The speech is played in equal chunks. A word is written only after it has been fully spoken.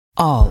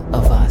All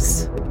of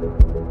us.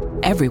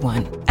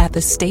 Everyone at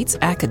the state's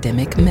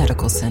academic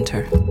medical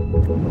center.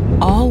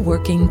 All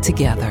working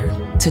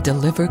together to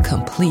deliver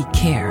complete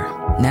care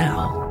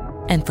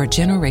now and for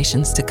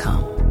generations to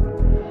come.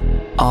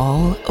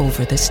 All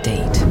over the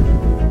state,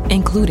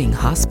 including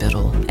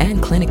hospital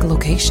and clinic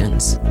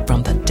locations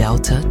from the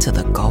Delta to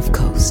the Gulf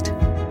Coast.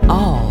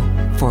 All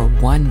for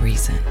one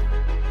reason.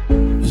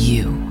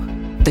 You,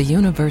 the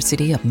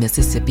University of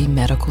Mississippi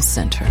Medical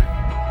Center.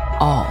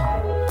 All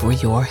for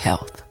your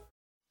health.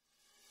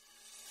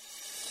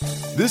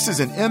 This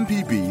is an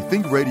MPB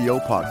Think Radio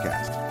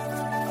podcast.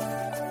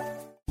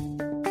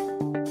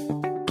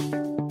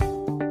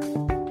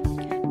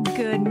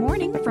 Good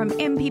morning from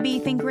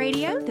MPB Think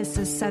Radio. This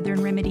is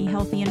Southern Remedy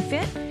Healthy and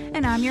Fit,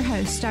 and I'm your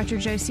host, Dr.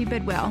 Josie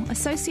Bidwell,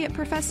 Associate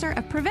Professor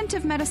of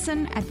Preventive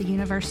Medicine at the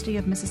University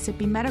of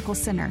Mississippi Medical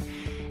Center.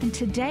 And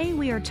today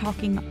we are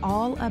talking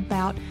all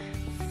about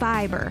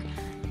fiber.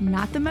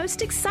 Not the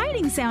most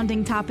exciting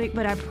sounding topic,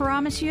 but I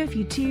promise you if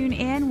you tune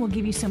in, we'll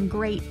give you some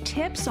great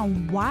tips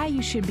on why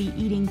you should be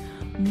eating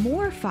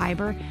more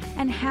fiber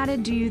and how to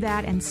do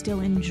that and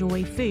still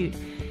enjoy food.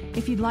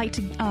 If you'd like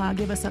to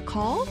give us a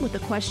call with a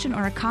question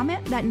or a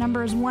comment, that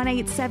number is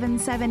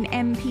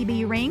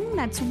 1-877-MPB-RING.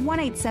 That's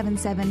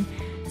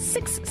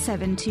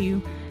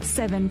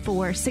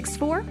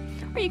 1-877-672-7464.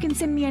 Or you can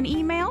send me an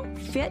email,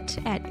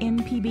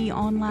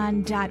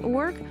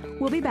 fit@mpbonline.org.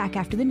 We'll be back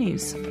after the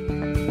news.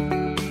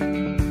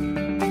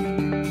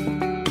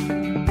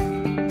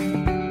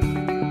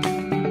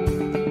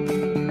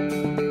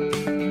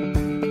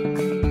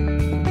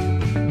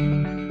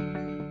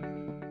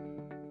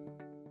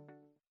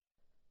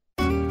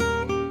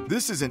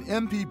 This is an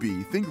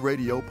MPB Think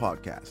Radio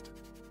podcast.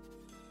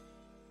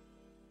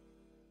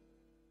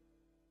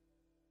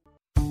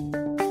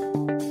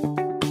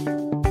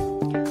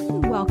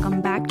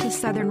 Welcome back to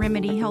Southern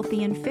Remedy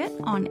Healthy and Fit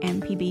on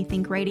MPB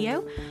Think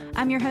Radio.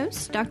 I'm your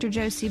host, Dr.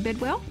 Josie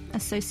Bidwell,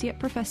 Associate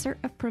Professor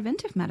of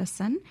Preventive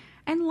Medicine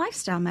and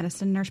Lifestyle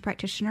Medicine Nurse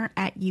Practitioner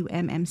at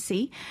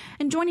UMMC.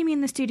 And joining me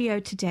in the studio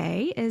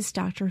today is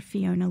Dr.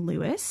 Fiona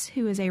Lewis,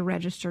 who is a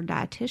registered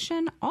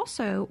dietitian,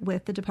 also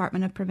with the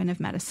Department of Preventive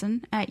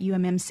Medicine at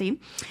UMMC.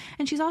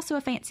 And she's also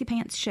a fancy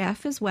pants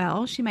chef as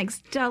well. She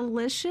makes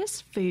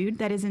delicious food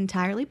that is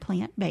entirely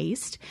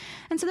plant-based.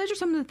 And so those are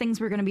some of the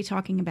things we're going to be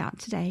talking about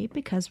today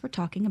because we're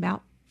talking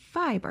about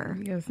fiber.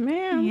 Yes,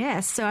 ma'am.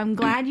 Yes, so I'm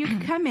glad you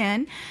could come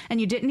in,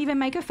 and you didn't even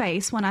make a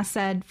face when I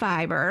said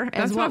fiber.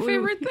 That's my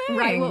favorite thing.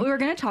 Right, what we were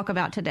going to talk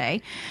about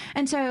today.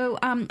 And so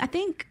I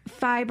think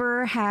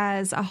fiber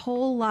has a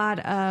whole lot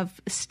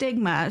of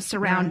stigma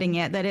surrounding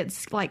it, that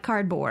it's like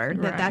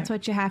cardboard, that that's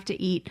what you have to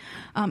eat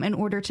in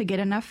order to get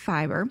enough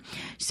fiber.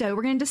 So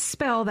we're going to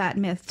dispel that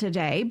myth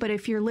today. But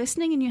if you're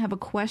listening and you have a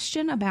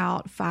question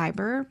about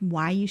fiber,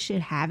 why you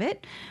should have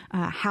it,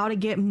 how to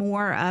get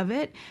more of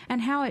it,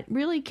 and how it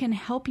really can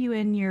help you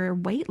in your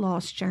weight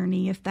loss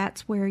journey if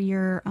that's where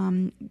you're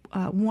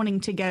wanting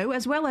to go,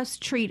 as well as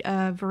treat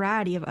a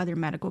variety of other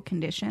medical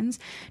conditions,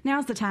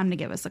 now's the time to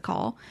give us a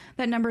call.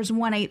 That number is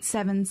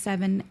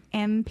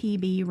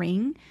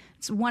 1-877-MPB-RING.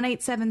 It's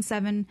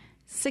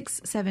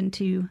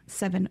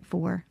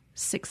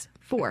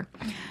 1-877-672-7464.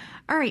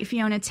 All right,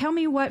 Fiona, tell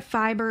me what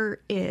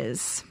fiber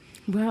is.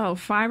 Well,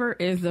 fiber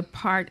is the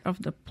part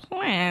of the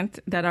plant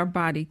that our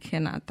body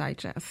cannot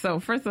digest. So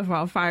first of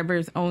all, fiber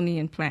is only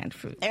in plant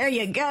food. There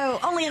you go.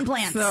 Only in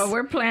plants. So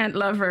we're plant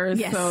lovers.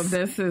 Yes. So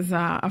this is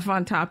a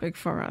fun topic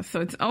for us. So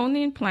it's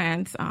only in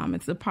plants.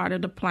 It's the part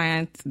of the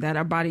plant that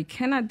our body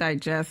cannot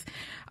digest.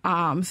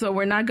 So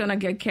we're not going to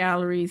get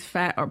calories,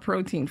 fat, or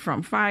protein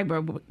from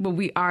fiber, but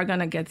we are going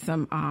to get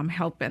some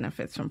health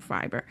benefits from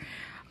fiber.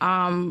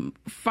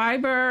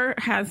 Fiber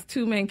has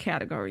two main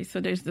categories.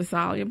 So there's the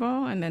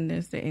soluble and then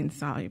there's the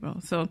insoluble.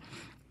 So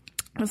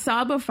the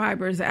soluble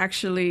fibers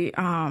actually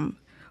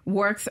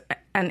works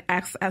and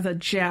acts as a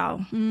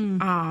gel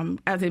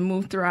as it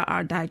moves throughout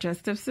our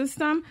digestive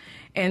system.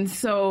 And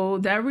so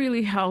that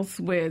really helps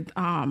with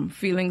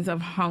feelings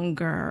of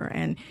hunger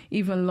and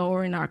even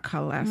lowering our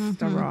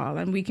cholesterol.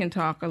 And we can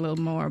talk a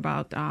little more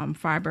about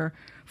fiber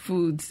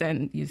foods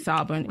and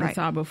soluble and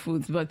insoluble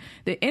foods. But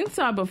the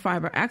insoluble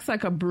fiber acts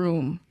like a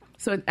broom.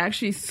 So it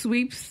actually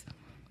sweeps,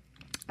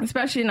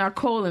 especially in our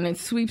colon, it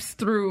sweeps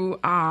through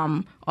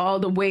all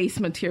the waste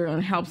material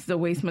and helps the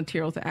waste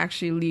material to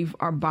actually leave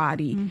our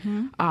body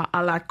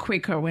a lot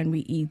quicker when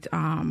we eat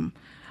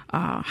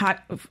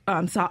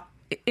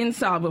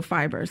insoluble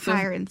fibers. So,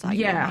 higher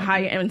insoluble. Yeah,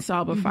 higher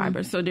insoluble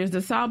fibers. So there's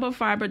the soluble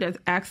fiber that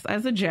acts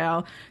as a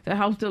gel that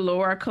helps to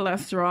lower our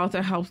cholesterol,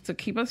 that helps to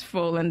keep us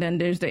full. And then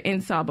there's the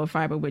insoluble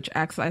fiber, which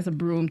acts as a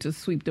broom to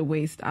sweep the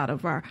waste out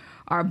of our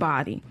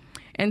body.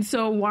 And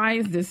so why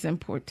is this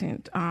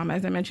important?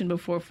 As I mentioned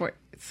before, for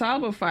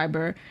soluble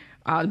fiber,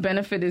 the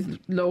benefit is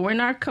lowering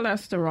our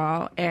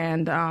cholesterol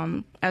and,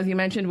 as you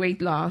mentioned,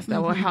 weight loss.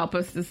 That will help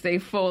us to stay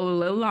full a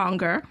little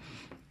longer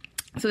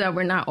so that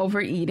we're not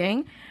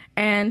overeating.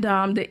 And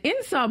the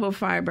insoluble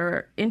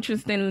fiber,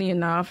 interestingly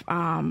enough,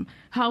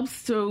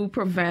 helps to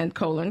prevent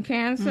colon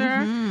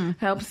cancer,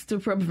 helps to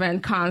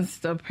prevent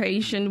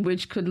constipation,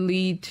 which could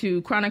lead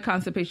to chronic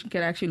constipation,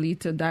 can actually lead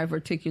to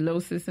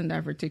diverticulosis and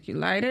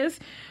diverticulitis,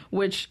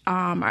 which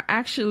are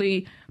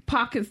actually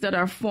pockets that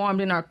are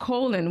formed in our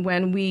colon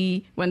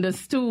when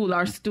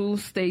our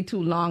stools stay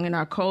too long in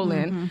our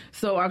colon.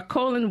 So our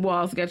colon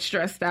walls get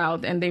stressed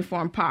out and they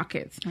form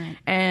pockets. Right.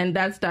 And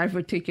that's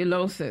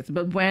diverticulosis.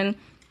 But when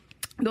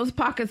those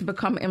pockets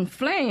become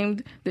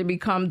inflamed, they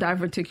become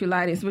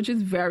diverticulitis, which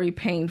is very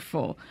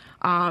painful.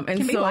 And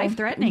can be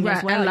life-threatening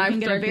as well. You can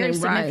get a very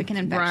significant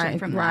infection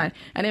from that. Right.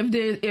 And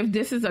if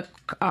this is a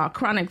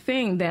chronic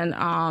thing, then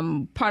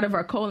part of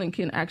our colon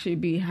can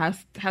actually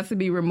has to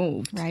be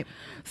removed. Right.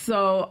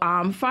 So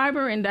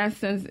fiber, in that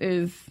sense,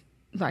 is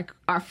like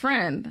our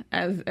friend,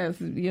 as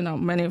you know,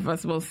 many of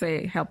us will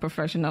say, health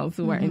professionals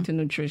who are into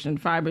nutrition.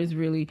 Fiber is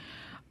really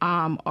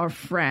our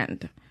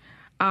friend.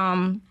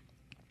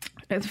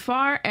 As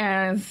far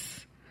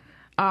as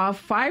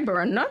fiber,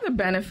 another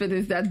benefit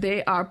is that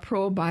they are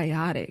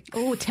probiotics.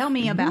 Oh, tell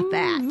me about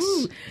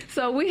that.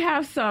 So we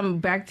have some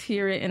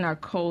bacteria in our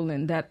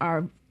colon that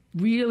are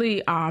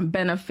really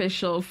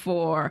beneficial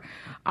for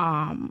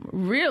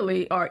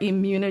really our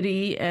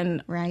immunity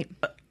and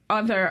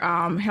other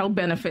health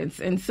benefits.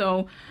 And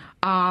so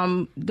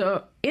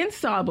the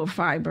insoluble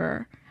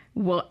fiber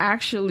will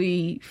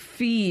actually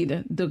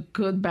feed the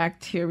good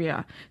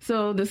bacteria.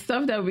 So the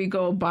stuff that we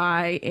go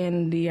buy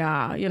in the,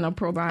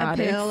 probiotics. A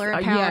pill or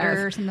a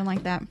powder or something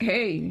like that.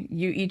 Hey,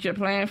 you eat your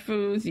plant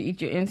foods, you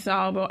eat your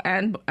insoluble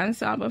and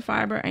insoluble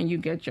fiber, and you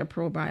get your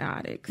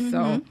probiotics.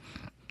 So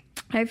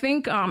I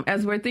think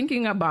as we're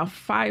thinking about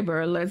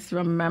fiber, let's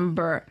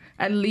remember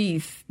at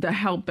least the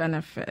health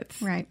benefits.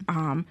 Right.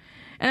 And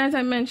as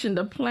I mentioned,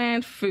 the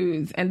plant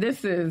foods, and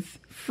this is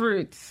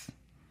fruits,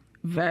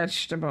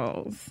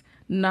 vegetables,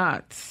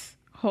 nuts,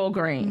 whole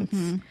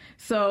grains.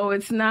 So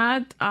it's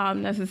not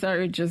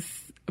necessarily just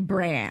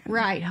bran.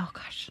 Right. Oh,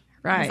 gosh.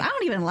 Right. I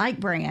don't even like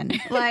bran.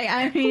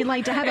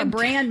 To have a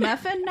bran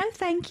muffin, no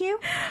thank you.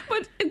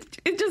 But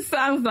it just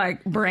sounds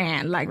like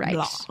bran, like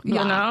blah, you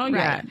know?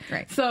 Right,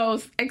 right.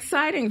 So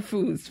exciting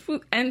food.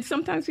 And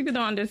sometimes people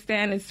don't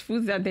understand it's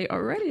foods that they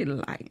already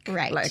like.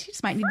 Right. Like you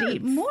just might need to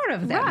eat more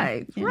of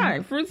them.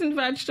 Right. Fruits and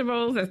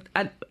vegetables,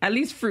 at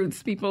least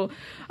fruits. People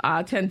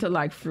tend to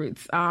like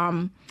fruits.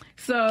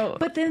 The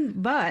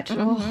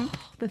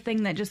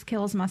thing that just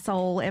kills my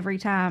soul every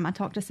time I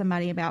talk to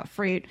somebody about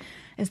fruit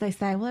is they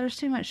say, well, there's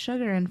too much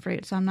sugar in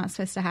fruit, so I'm not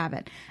supposed to have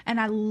it. And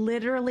I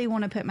literally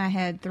want to put my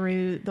head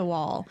through the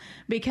wall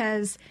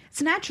because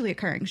it's naturally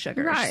occurring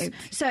sugars. Right.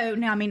 So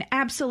now,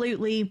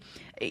 absolutely,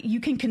 you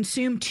can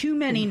consume too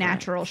many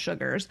natural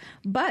sugars.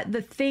 But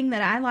the thing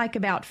that I like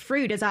about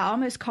fruit is I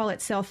almost call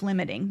it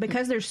self-limiting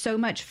because there's so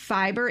much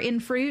fiber in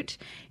fruit.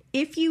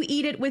 If you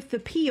eat it with the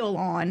peel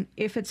on,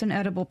 if it's an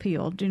edible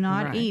peel, do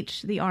not eat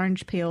the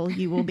orange peel.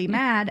 You will be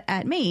mad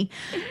at me.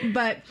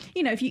 But,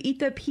 if you eat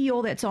the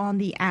peel that's on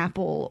the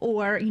apple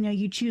or,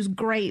 you choose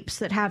grapes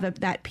that have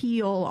that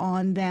peel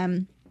on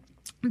them,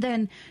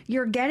 then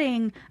you're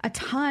getting a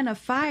ton of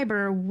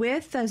fiber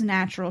with those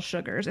natural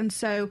sugars. And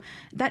so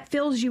that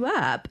fills you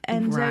up.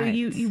 And so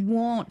you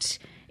won't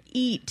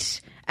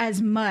eat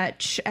as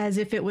much as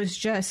if it was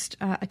just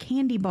a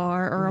candy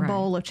bar or a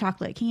bowl of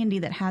chocolate candy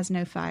that has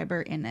no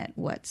fiber in it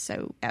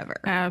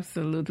whatsoever.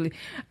 Absolutely.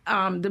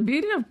 The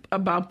beauty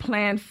about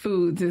plant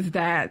foods is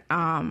that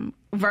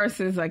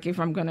versus like if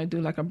I'm going to do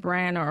like a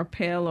bran or a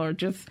pill or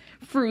just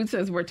fruits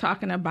as we're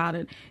talking about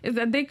it, is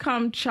that they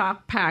come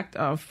chock-packed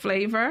of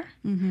flavor,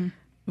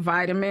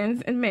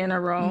 vitamins and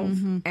minerals,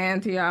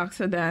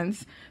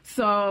 antioxidants.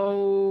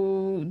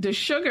 So the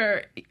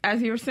sugar,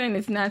 as you were saying,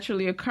 is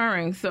naturally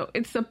occurring. So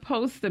it's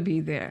supposed to be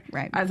there.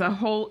 Right. As a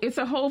whole, it's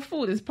a whole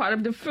food. It's part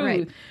of the food.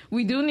 Right.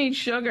 We do need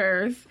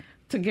sugars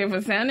to give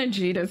us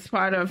energy. That's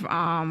part of,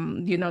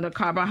 the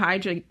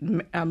carbohydrate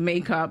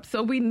makeup.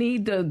 So we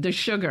need the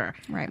sugar.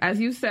 Right. As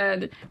you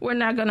said, we're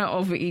not going to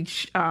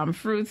overeat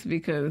fruits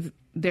because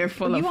they're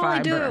full of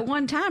fiber. You only do it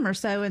one time or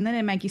so, and then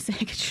it make you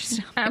sick at your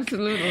stomach.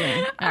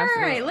 Absolutely. All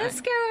right,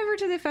 let's go over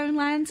to the phone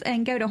lines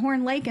and go to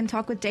Horn Lake and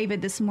talk with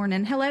David this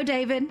morning. Hello,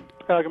 David.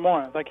 Good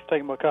morning. Thank you for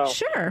taking my call.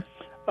 Sure.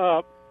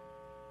 The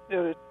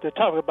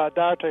topic about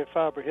dietary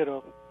fiber hit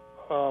a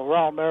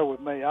raw nerve with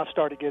me. I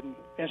started getting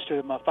interested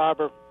in my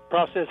fiber.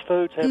 Processed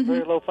foods have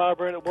very low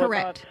fiber in it.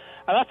 Correct.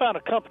 And I found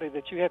a company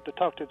that you have to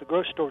talk to at the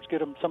grocery store to get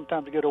them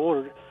sometimes to get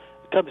ordered.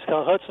 The company's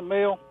called Hudson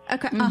Mill.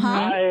 Okay.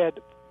 I add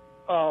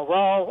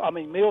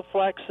meal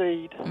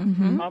flaxseed,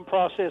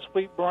 unprocessed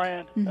wheat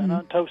bran, and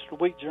untoasted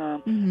wheat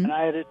germ, and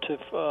I add it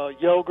to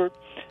yogurt.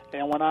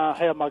 And when I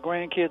have my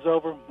grandkids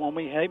over, when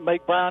we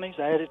make brownies,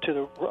 I add it to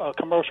the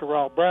commercial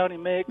raw brownie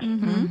mix,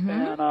 and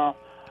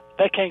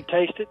they can't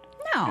taste it.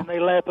 No. And they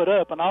lap it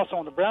up. And also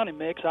on the brownie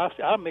mix,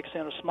 I mix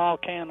in a small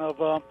can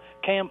of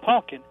canned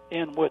pumpkin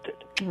in with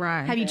it.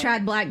 Right. Have you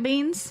tried black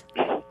beans?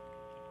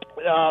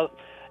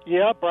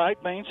 Yeah,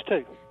 black beans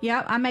too.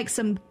 Yep, I make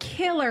some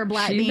killer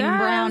black She bean does.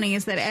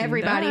 brownies that She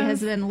everybody does.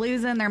 has been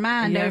losing their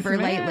mind Yes, over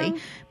ma'am.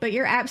 lately. But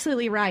you're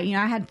absolutely right. You know,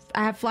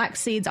 I have flax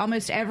seeds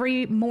almost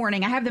every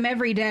morning. I have them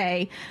every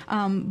day,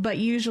 but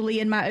usually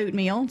in my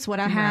oatmeal. It's what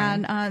I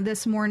had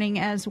this morning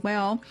as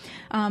well.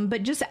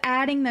 But just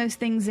adding those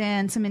things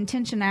in, some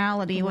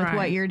intentionality with Right.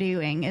 what you're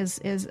doing is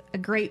a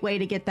great way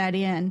to get that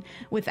in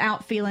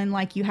without feeling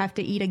like you have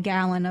to eat a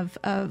gallon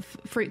of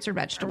fruits or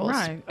vegetables.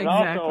 Right, And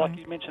exactly. also, like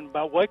you mentioned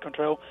about weight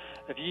control,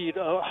 if you eat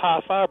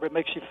high fiber, it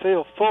makes you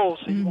feel full,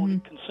 so you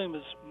won't consume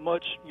as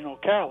much,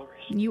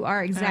 calories. You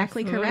are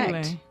exactly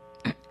correct.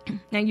 Absolutely.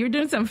 And you're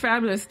doing some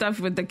fabulous stuff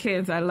with the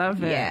kids. I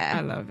love it. Yeah.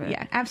 I love it.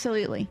 Yeah,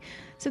 absolutely.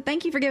 So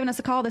thank you for giving us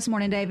a call this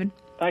morning, David.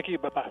 Thank you.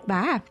 Bye-bye.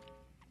 Bye.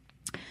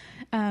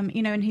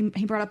 And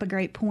he brought up a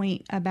great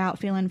point about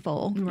feeling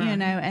full,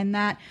 and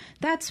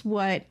that's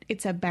what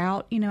it's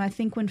about. I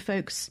think when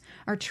folks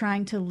are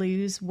trying to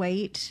lose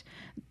weight,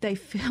 they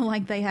feel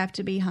like they have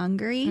to be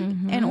hungry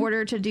in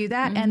order to do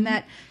that, and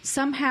that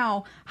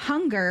somehow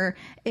hunger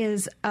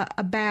is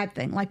a bad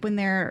thing. Like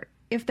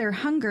if they're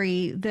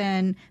hungry,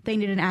 then they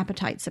need an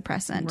appetite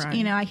suppressant.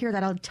 Right. I hear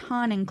that a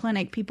ton in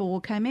clinic. People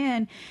will come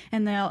in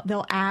and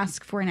they'll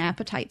ask for an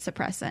appetite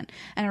suppressant,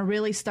 and I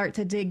really start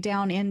to dig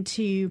down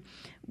into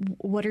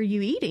what are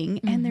you eating?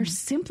 And they're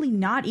simply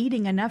not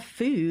eating enough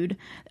food,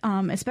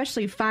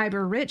 especially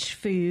fiber-rich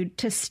food,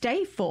 to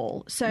stay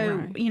full.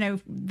 So, Right.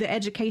 The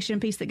education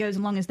piece that goes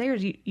along is there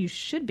is you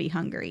should be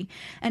hungry.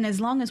 And as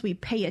long as we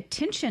pay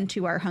attention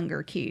to our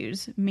hunger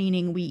cues,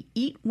 meaning we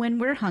eat when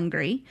we're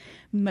hungry,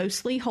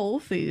 mostly whole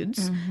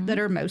foods that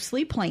are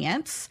mostly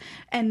plants,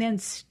 and then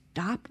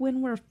stop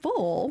when we're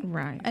full,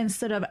 Right.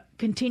 instead of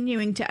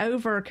continuing to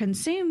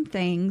over-consume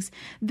things,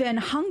 then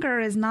hunger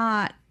is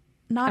not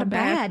a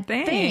bad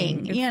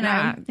thing. It's not.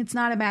 not. It's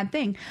not a bad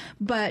thing.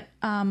 But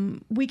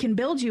we can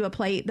build you a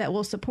plate that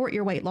will support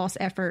your weight loss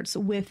efforts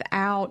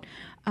without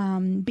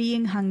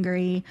being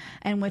hungry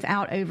and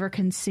without over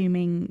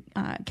consuming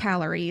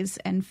calories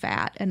and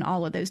fat and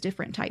all of those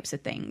different types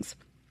of things.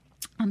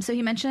 So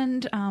he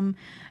mentioned, when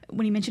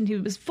he mentioned he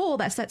was full,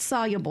 that's that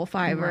soluble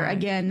fiber, Right,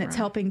 again, that's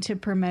helping to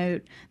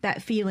promote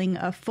that feeling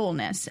of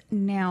fullness.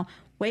 Now,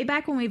 way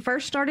back when we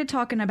first started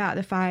talking about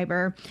the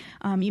fiber,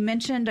 you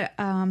mentioned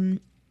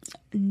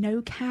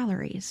no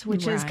calories,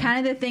 which is Right.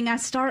 kind of the thing I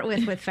start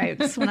with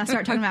folks when I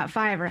start talking about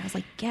fiber. I was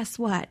like, guess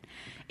what?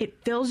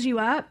 It fills you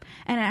up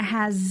and it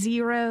has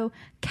 0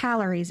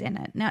 calories in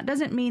it. Now, it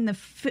doesn't mean the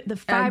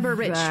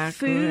fiber-rich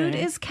Exactly. food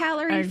is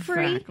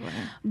calorie-free, Exactly.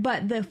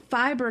 but the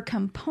fiber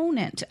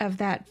component of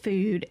that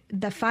food,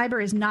 the fiber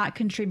is not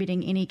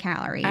contributing any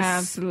calories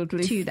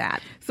Absolutely. to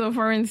that. So,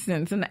 for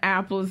instance, an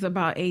apple is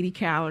about 80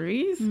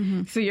 calories.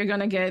 So you're going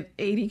to get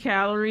 80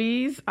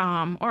 calories,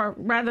 or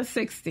rather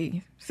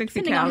 60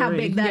 Depending calories. on how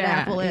big that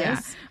apple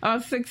is.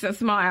 Yeah. A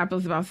small apple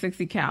is about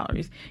 60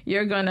 calories.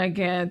 You're going to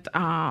get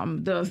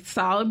the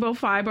soluble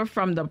fiber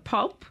from the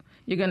pulp.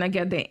 You're going to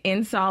get the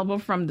insoluble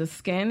from the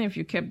skin if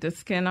you kept the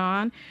skin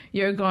on.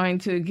 You're going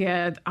to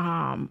get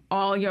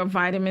all your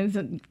vitamins,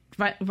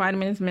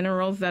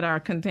 minerals that are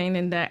contained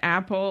in the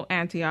apple,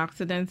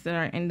 antioxidants that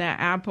are in the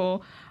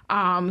apple.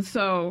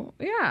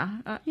 Yeah.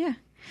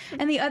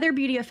 And the other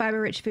beauty of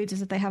fiber-rich foods is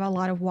that they have a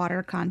lot of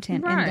water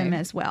content in them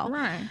as well.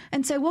 Right.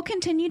 And so we'll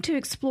continue to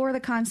explore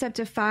the concept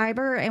of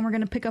fiber, and we're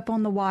going to pick up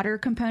on the water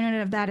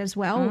component of that as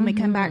well when we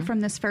come back from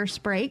this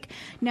first break.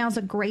 Now's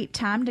a great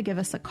time to give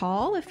us a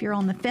call if you're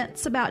on the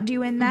fence about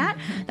doing that.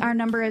 Our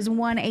number is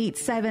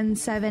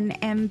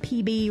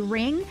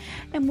 1-877-MPB-RING,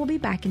 and we'll be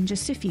back in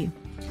just a few.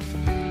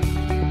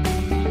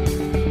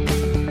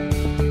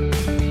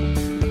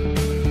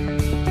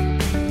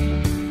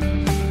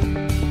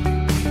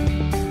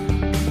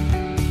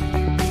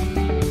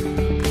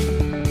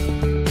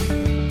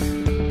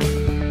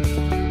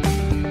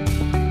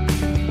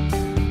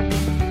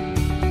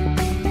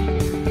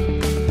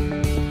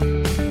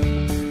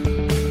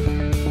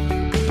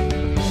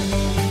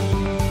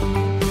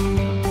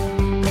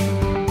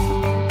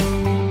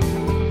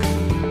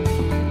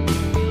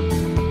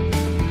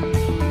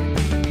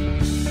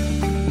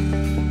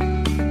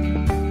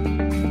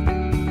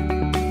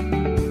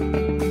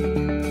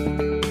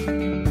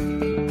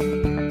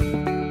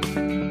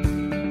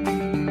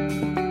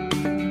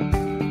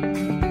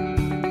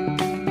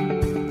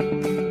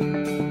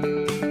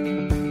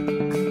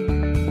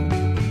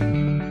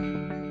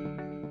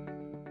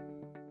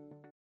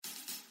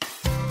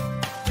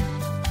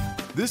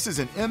 This is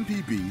an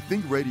MPB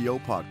Think Radio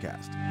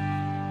podcast.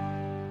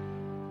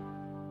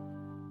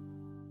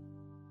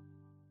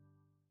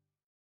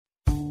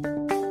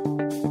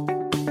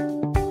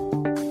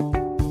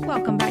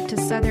 Welcome back to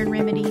Southern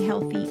Remedy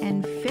Healthy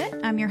and Fit.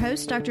 I'm your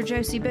host, Dr.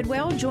 Josie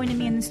Bidwell. Joining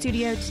me in the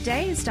studio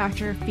today is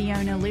Dr.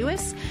 Fiona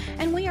Lewis,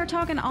 and we are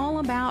talking all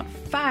about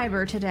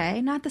fiber today.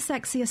 Not the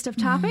sexiest of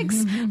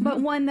topics, but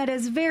one that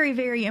is very,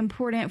 very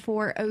important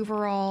for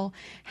overall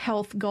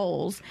health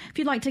goals. If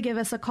you'd like to give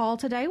us a call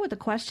today with a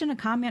question, a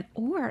comment,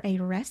 or a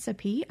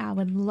recipe, I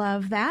would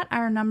love that.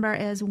 Our number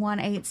is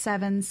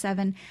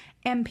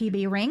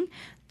 1-877-MPB-RING.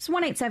 It's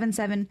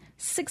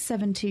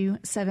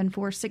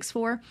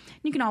 1-877-672-7464.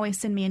 You can always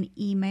send me an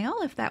email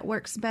if that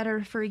works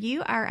better for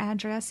you. Our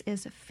address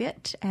is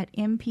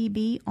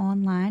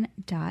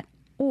fit@mpbonline.org.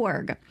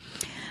 All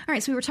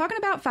right, so we were talking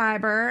about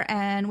fiber,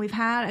 and we've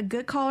had a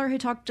good caller who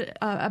talked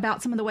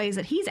about some of the ways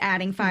that he's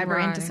adding fiber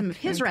into some of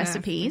his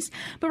recipes.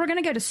 But we're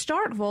going to go to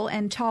Starkville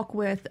and talk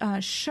with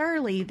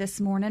Shirley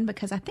this morning,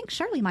 because I think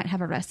Shirley might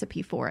have a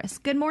recipe for us.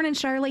 Good morning,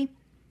 Shirley.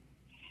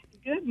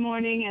 Good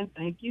morning, and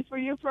thank you for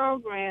your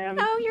program.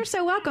 Oh, you're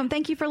so welcome.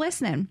 Thank you for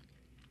listening.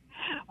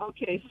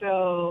 Okay,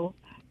 so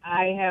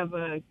I have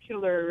a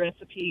killer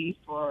recipe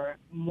for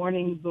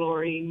Morning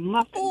Glory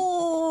muffins.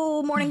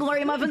 Oh, Morning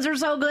Glory muffins are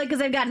so good because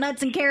they've got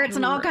nuts and carrots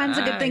and all kinds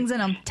of good things in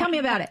them. Tell me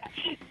about it.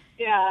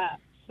 Yeah,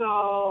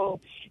 so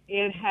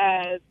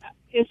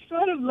it's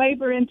sort of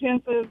labor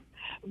intensive,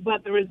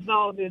 but the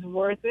result is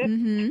worth it.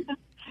 Mm-hmm.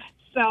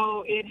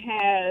 So it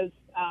has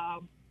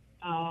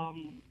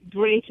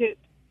grated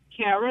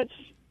carrots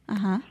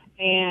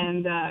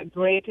and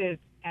grated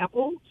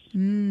apples,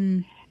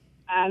 and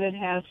it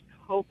has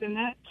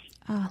coconut.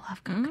 Oh, I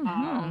love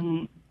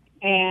coconut.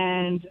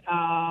 And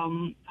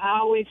I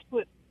always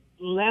put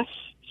less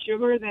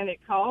sugar than it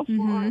calls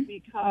for,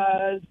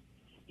 because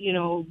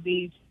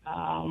these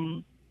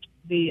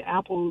the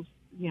apples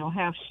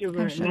have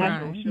sugar,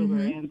 natural sugar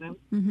in them.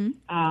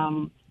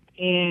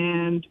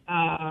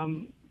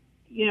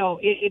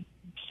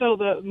 So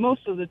the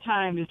most of the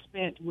time is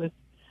spent with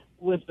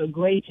the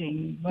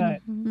grating,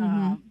 but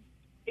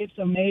it's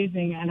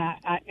amazing. And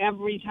I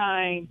every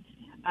time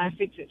I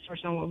fix it for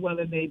someone,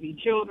 whether they be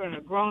children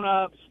or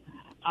grown-ups,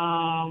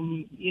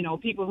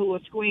 people who are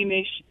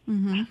squeamish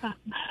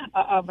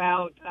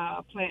about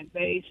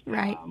plant-based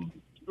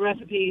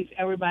recipes,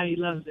 everybody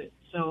loves it.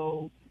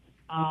 So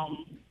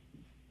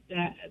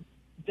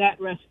that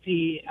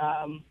recipe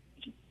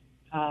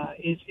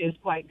is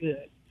quite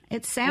good.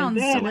 It sounds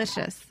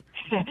delicious.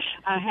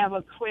 I have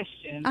a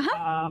question.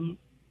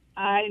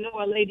 I know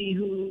a lady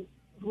who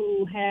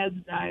has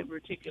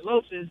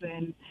diverticulosis,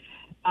 and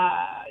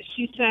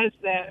she says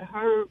that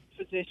her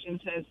physician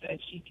says that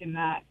she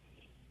cannot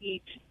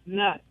eat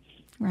nuts.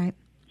 Right.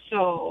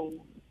 So,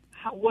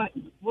 what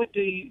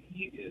do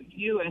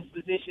you as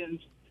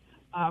physicians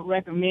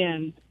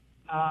recommend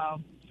for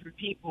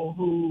people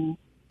who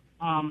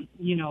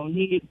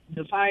need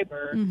the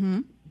fiber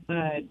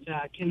but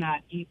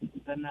cannot eat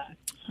the nuts?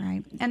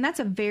 Right. And that's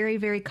a very,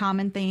 very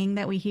common thing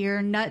that we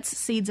hear. Nuts,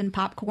 seeds, and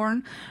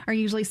popcorn are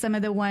usually some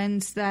of the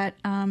ones that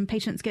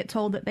patients get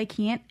told that they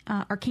can't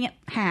or can't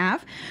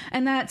have.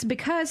 And that's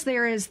because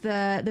there is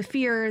the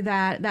fear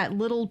that that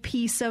little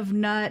piece of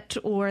nut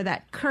or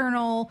that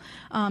kernel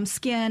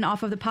skin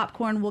off of the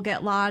popcorn will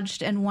get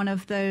lodged in one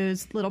of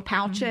those little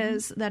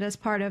pouches that is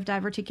part of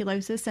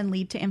diverticulosis and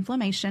lead to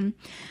inflammation,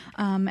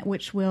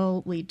 which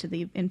will lead to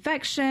the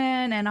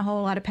infection and a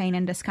whole lot of pain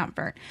and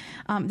discomfort.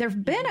 There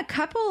have been a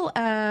couple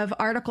of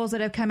articles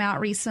that have come out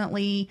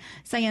recently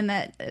saying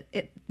that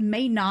it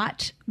may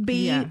not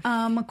be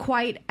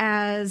quite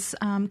as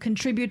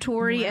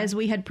contributory as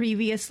we had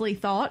previously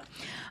thought,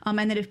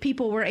 and that if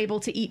people were able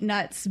to eat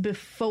nuts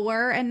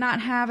before and not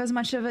have as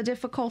much of a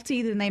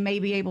difficulty, then they may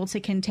be able to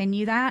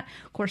continue that.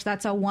 Of course,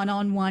 that's a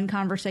one-on-one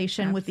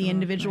conversation with the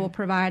individual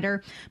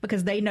provider,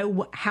 because they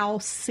know how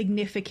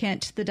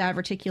significant the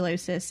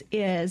diverticulosis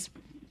is.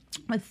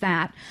 With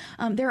that,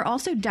 there are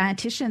also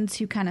dietitians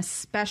who kind of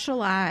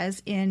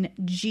specialize in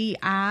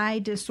GI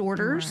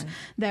disorders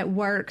that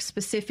work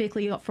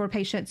specifically for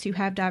patients who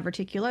have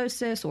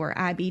diverticulosis or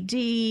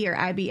IBD or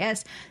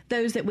IBS,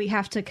 those that we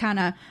have to kind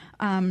of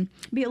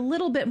be a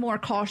little bit more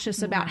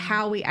cautious about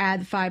how we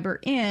add fiber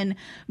in.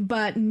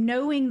 But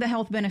knowing the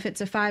health benefits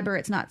of fiber,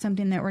 it's not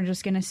something that we're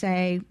just going to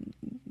say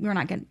you're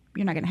not going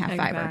to have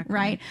fiber,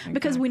 right? Exactly.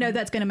 Because we know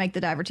that's going to make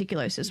the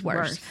diverticulosis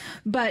worse.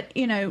 But,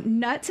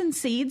 nuts and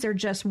seeds are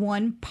just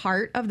one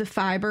part of the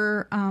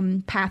fiber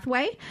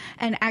pathway.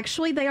 And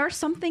actually, they are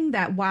something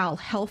that, while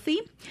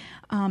healthy,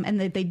 and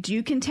that they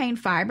do contain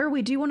fiber,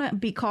 we do want to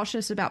be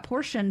cautious about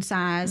portion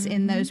size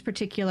in those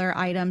particular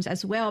items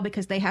as well,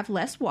 because they have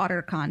less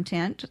water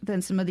content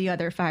than some of the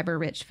other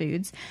fiber-rich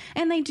foods,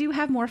 and they do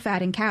have more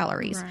fat and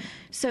calories. Right.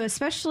 So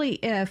especially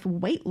if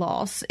weight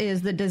loss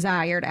is the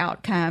desired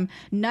outcome,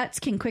 nuts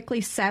can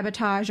quickly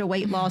sabotage a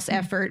weight loss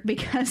effort,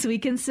 because we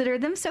consider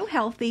them so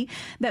healthy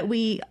that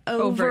we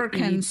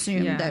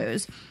overconsume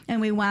those,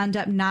 and we wind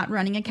up not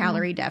running a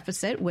calorie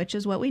deficit, which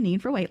is what we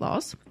need for weight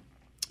loss.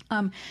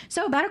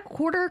 So about a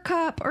quarter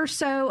cup or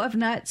so of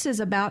nuts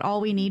is about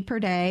all we need per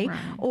day,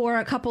 or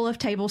a couple of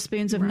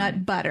tablespoons of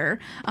nut butter.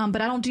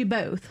 But I don't do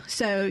both.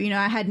 So,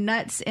 I had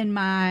nuts in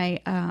my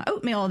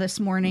oatmeal this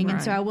morning,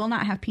 and so I will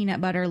not have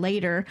peanut butter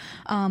later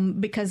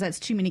because that's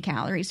too many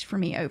calories for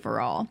me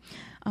overall.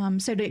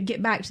 So to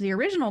get back to the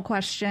original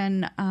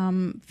question,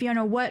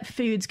 Fiona, what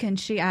foods can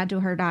she add to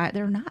her diet?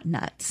 They're not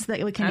nuts that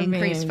can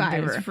increase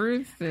fiber. There's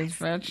fruits, there's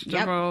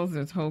vegetables,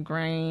 there's whole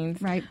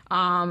grains. Right.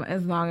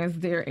 As long as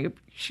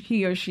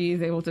he or she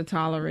is able to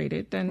tolerate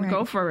it, then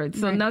go for it.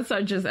 So nuts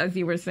are just, as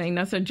you were saying,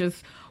 nuts are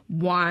just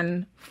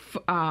one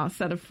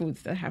set of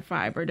foods that have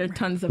fiber. There are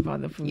tons of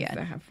other foods that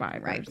have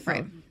fiber. Right, so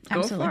right. Go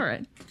Absolutely. for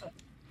it.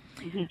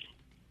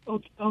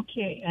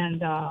 Okay,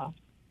 and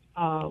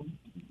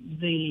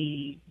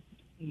the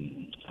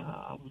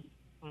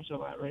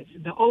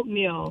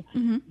oatmeal,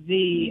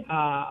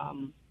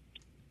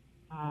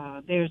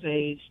 there's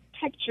a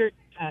textured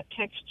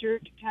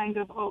kind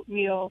of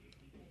oatmeal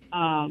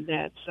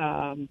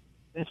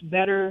that's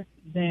better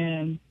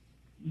than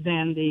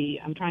the,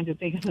 I'm trying to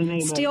think of the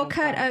name. Steel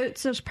cut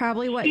oats is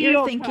probably what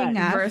you're thinking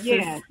of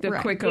versus the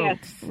quick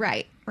oats.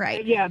 Right.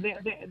 Yeah,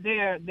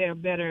 they're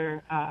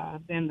better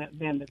than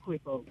the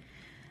quick oats.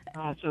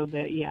 So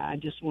that, I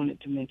just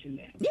wanted to mention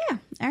that. Yeah,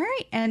 all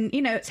right. And,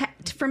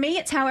 for me,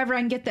 it's however I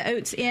can get the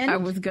oats in. I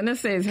was going to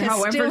say,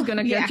 however it's going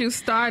to get you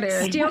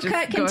started. Steel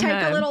cut can take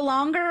a little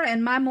longer,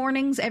 and my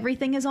mornings,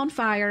 everything is on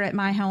fire at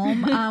my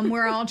home.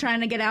 We're all trying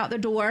to get out the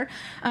door.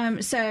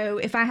 So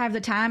if I have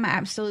the time, I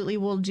absolutely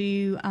will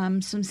do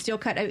some steel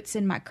cut oats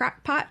in my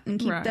crock pot and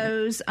keep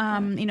those,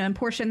 and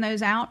portion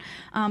those out.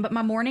 But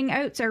my morning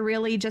oats are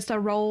really just a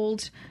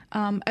rolled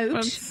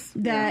oat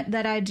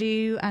that I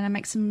do, and I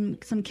make some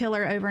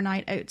killer overnight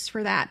oats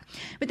for that.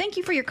 But thank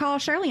you for your call,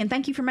 Shirley, and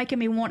thank you for making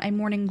me want a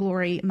Morning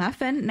Glory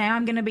muffin. Now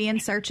I'm going to be in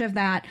search of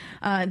that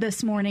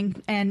this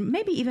morning, and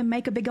maybe even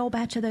make a big old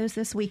batch of those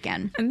this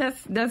weekend. And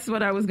that's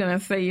what I was going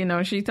to say.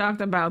 She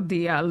talked about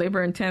the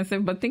labor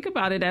intensive, but think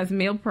about it as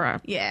meal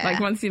prep. Yeah. Like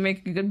once you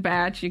make a good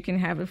batch, you can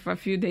have it for a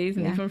few days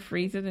and even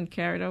freeze it and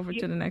carry it over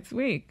to the next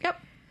week.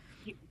 Yep.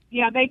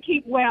 Yeah, they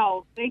keep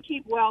well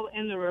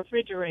in the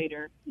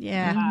refrigerator.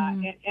 Yeah.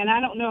 And I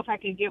don't know if I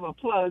can give a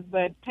plug,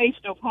 but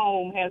Taste of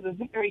Home has a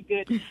very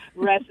good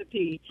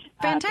recipe.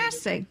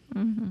 Fantastic.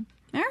 All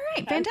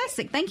right,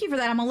 fantastic. Thank you for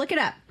that. I'm going to look it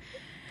up.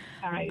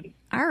 All right.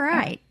 All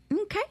right.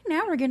 Okay,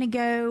 now we're going to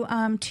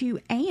go to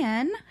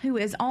Ann, who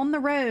is on the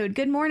road.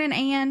 Good morning,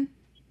 Ann.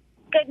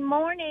 Good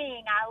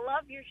morning. I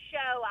love your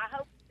show. I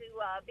hope to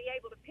be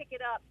able to pick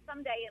it up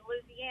someday in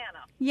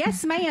Louisiana.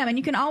 Yes, ma'am. And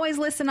you can always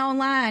listen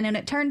online, and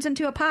it turns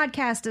into a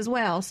podcast as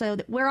well. So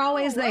we're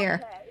always there.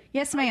 Okay.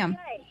 Yes, ma'am.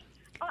 Okay.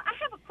 I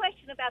have a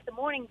question about the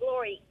Morning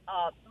Glory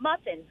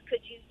muffins.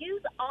 Could you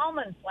use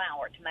almond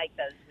flour to make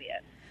those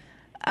with?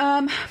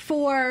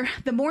 For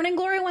the Morning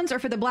Glory ones or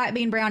for the black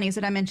bean brownies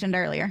that I mentioned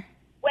earlier?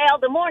 Well,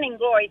 the Morning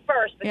Glory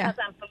first because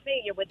I'm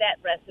familiar with that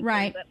recipe,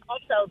 right. But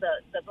also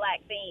the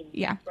black bean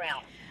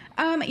brownies.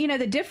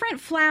 The different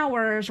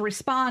flours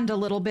respond a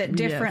little bit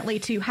differently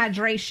to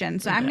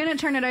hydration. So I'm going to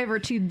turn it over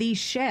to the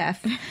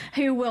chef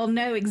who will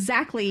know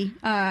exactly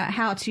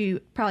how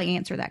to probably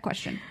answer that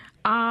question.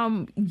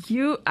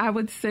 I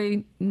would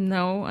say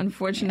no,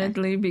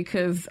 unfortunately,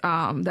 because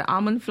the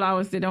almond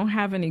flours, they don't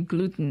have any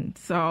gluten.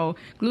 So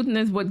gluten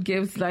is what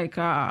gives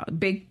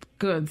baked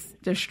goods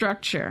their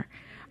structure.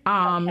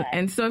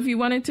 And so if you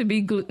want it to be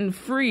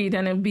gluten-free,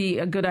 then it'd be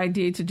a good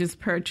idea to just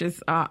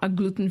purchase a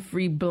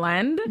gluten-free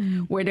blend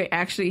where they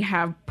actually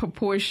have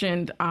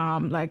proportioned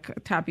like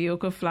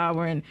tapioca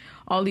flour and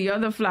all the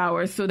other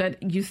flours so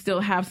that you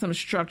still have some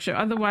structure.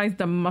 Otherwise,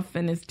 the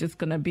muffin is just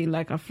going to be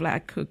like a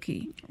flat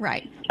cookie.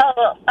 Right.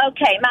 Oh,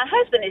 okay. My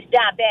husband is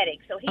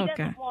diabetic, so he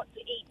doesn't want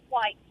to eat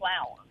white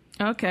flour.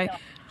 Okay. So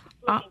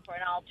looking for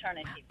an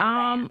alternative.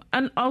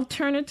 An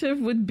alternative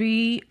would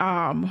be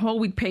whole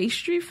wheat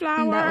pastry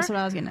flour. That's what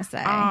I was going to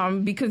say.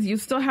 Because you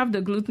still have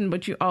the gluten,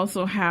 but you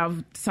also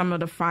have some of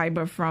the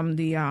fiber from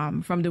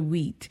the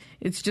wheat.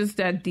 It's just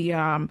that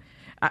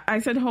I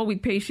said whole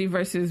wheat pastry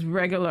versus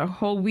regular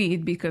whole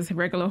wheat because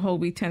regular whole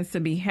wheat tends to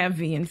be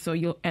heavy, and so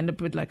you'll end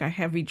up with like a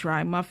heavy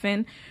dry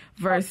muffin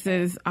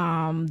versus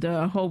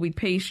the whole wheat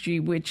pastry,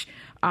 which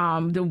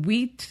the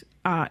wheat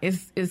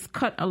is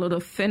cut a little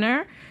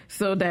thinner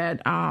so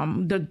that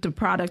the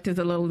product is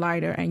a little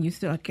lighter and you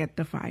still get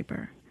the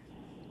fiber.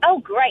 Oh,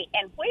 great.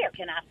 And where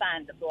can I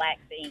find the black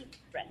bean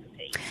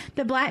recipe?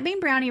 The black bean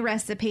brownie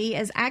recipe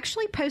is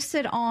actually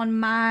posted on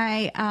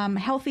my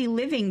Healthy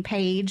Living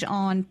page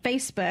on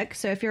Facebook.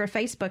 So if you're a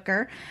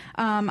Facebooker,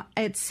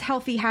 it's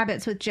Healthy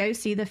Habits with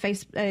Josie.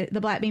 The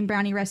black bean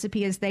brownie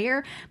recipe is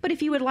there. But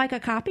if you would like a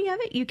copy of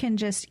it, you can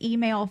just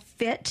email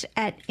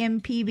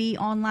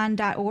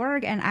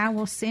fit@mpbonline.org and I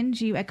will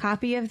send you a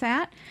copy of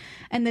that.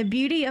 And the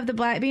beauty of the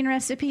black bean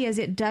recipe is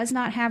it does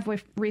not have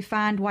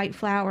refined white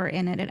flour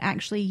in it. It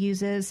actually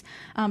uses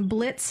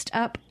blitzed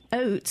up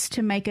oats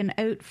to make an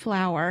oat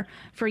flour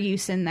for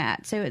use in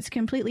that. So it's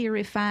completely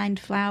refined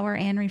flour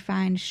and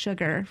refined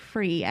sugar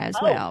free as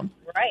well.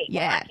 Great.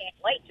 Yeah. Well, I can't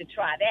wait to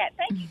try that.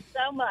 Thank you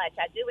so much.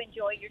 I do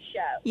enjoy your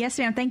show. Yes,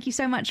 ma'am. Thank you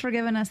so much for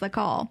giving us the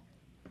call.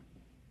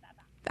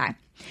 Bye.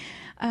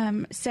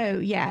 So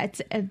yeah,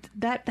 it's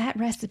that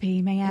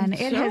recipe, man.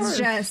 It has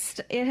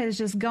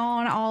just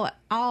gone all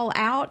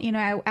out. You know,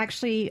 I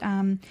actually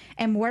am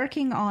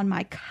working on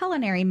my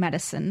culinary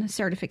medicine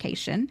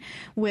certification,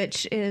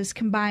 which is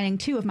combining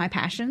two of my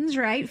passions,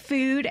 right?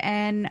 Food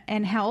and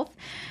health.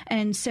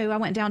 And so I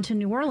went down to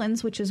New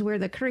Orleans, which is where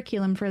the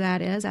curriculum for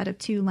that is, out of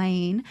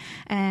Tulane.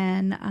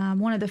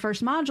 And one of the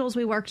first modules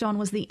we worked on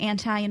was the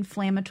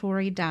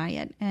anti-inflammatory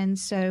diet. And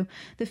so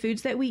the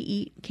foods that we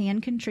eat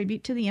can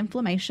contribute to the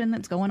inflammation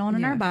that's going on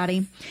in our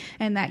body,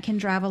 and that can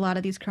drive a lot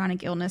of these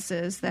chronic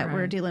illnesses that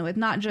we're dealing with,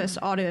 not just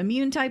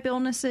autoimmune type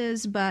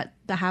illnesses, but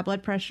the high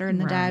blood pressure and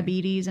the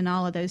diabetes and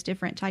all of those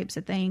different types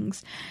of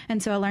things.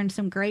 And so I learned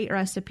some great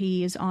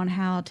recipes on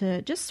how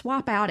to just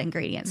swap out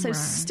ingredients. So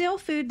still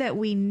food that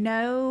we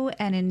know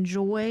and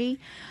enjoy,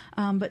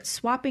 but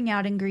swapping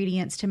out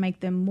ingredients to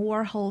make them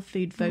more whole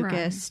food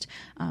focused,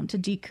 to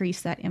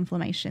decrease that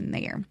inflammation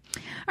there.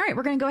 All right,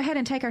 we're going to go ahead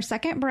and take our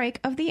second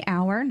break of the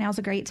hour. Now's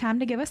a great time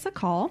to give us a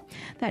call.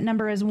 That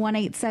number is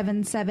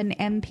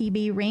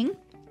 1-877-MPB-RING.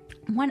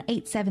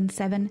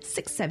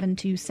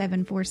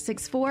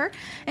 1-877-672-7464.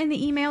 And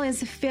the email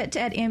is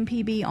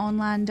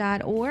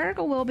fit@mpbonline.org.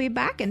 We'll be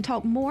back and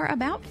talk more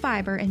about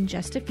fiber in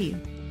just a few.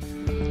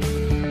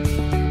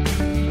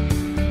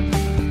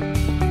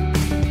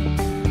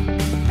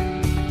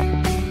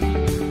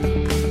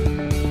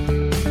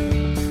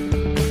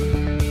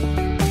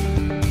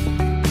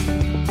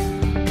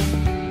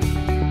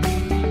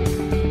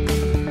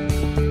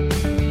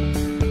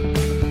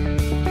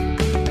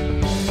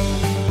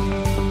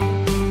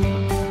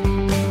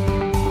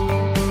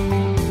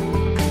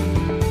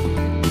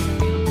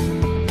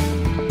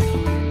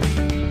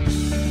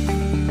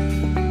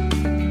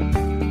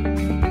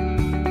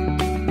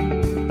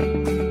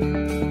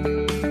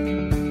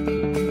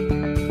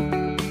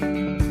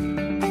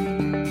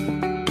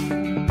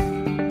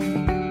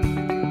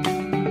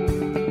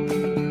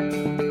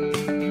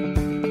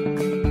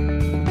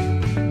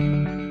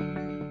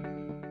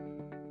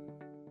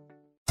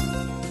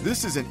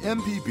 This is an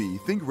MPB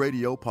Think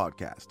Radio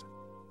podcast.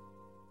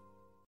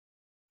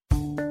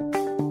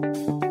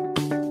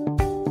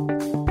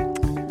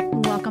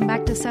 Welcome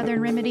back to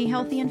Southern Remedy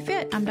Healthy and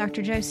Fit. I'm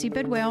Dr. Josie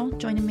Bidwell.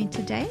 Joining me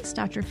today is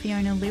Dr.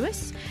 Fiona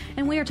Lewis,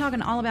 and we are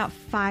talking all about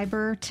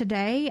fiber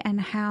today and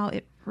how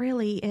it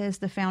really is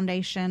the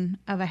foundation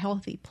of a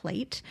healthy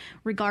plate.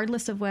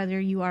 Regardless of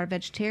whether you are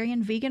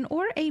vegetarian, vegan,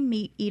 or a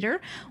meat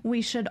eater,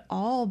 we should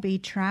all be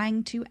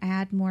trying to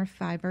add more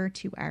fiber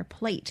to our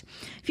plate.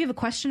 If you have a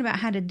question about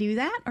how to do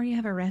that, or you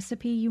have a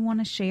recipe you want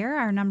to share,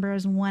 our number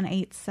is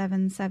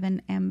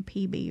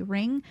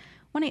 1-877-MPB-RING,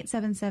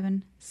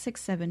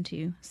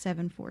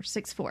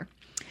 1-877-672-7464.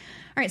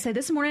 All right, so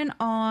this morning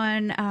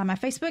on my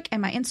Facebook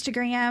and my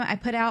Instagram, I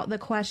put out the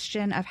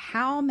question of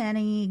how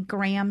many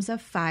grams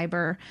of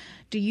fiber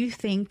do you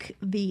think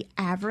the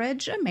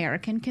average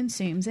American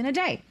consumes in a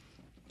day?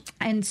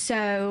 And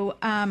so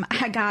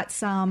I got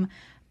some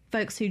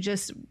folks who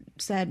just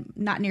said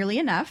not nearly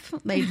enough.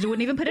 They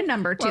wouldn't even put a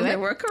number to well, it. They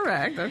were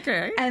correct.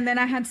 Okay. And then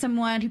I had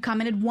someone who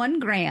commented 1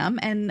 gram,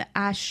 and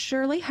I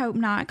surely hope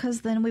not, because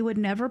then we would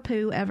never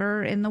poo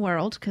ever in the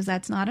world, because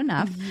that's not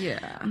enough.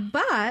 Yeah.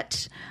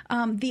 But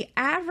the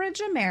average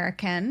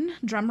American,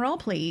 drum roll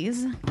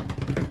please,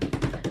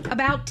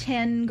 about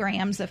 10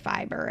 grams of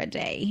fiber a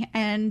day.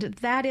 And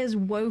that is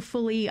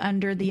woefully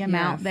under the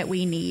amount that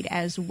we need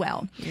as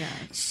well. Yes.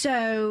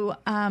 So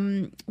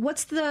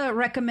what's the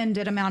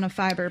recommended amount of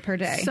fiber per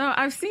day? So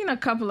I've seen a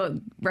couple of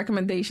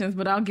recommendations,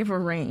 but I'll give a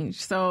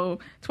range. So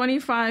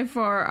 25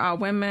 for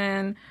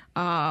women,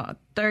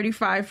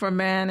 35 for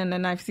men, and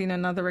then I've seen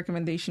another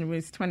recommendation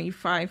was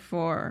 25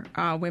 for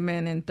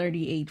women and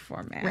 38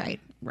 for men.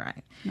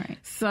 Right.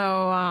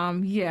 So,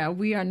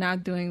 we are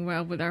not doing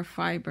well with our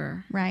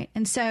fiber. Right.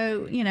 And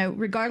so,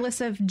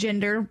 regardless of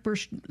gender,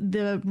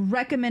 the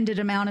recommended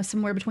amount is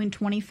somewhere between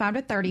 25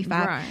 to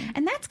 35. Right.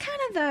 And that's kind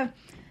of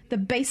the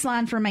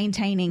baseline for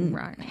maintaining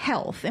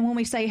health. And when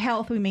we say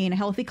health, we mean a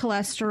healthy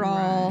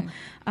cholesterol,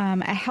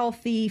 a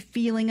healthy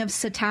feeling of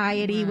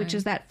satiety, which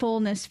is that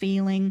fullness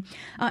feeling,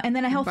 and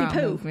then a healthy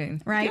poo,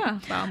 right? Yeah,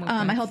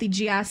 a healthy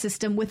GI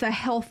system with a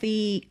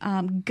healthy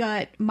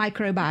gut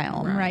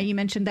microbiome, right? You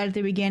mentioned that at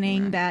the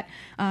beginning, that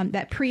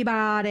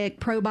prebiotic,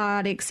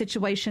 probiotic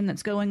situation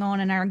that's going on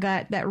in our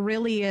gut that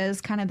really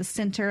is kind of the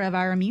center of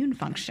our immune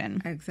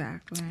function.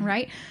 Exactly.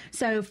 Right?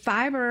 So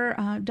fiber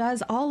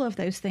does all of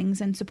those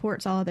things and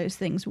supports all of those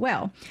things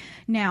well.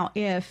 Now,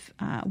 if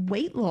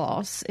weight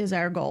loss is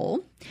our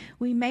goal,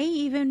 we may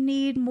even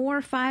need more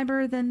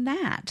fiber than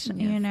that.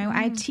 Yes.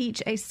 I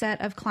teach a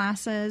set of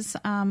classes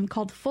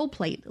called Full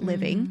Plate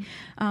Living,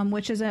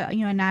 which is a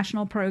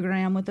national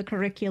program with a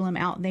curriculum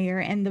out there.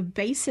 And the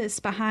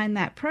basis behind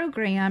that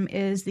program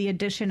is the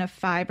addition of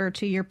fiber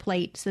to your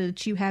plate so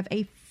that you have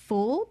a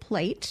full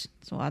plate.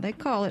 That's why they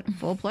call it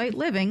Full Plate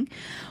Living,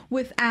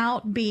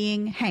 without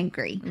being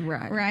hangry.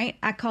 Right?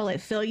 I call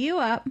it fill you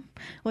up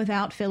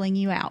without filling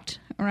you out.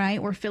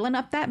 Right? We're filling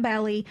up that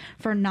belly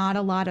for not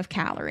a lot of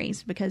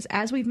calories, because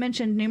as we've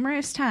mentioned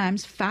numerous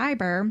times,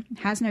 fiber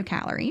has no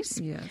calories.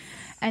 Yes.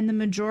 And the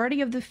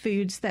majority of the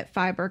foods that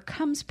fiber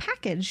comes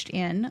packaged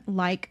in,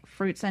 like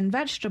fruits and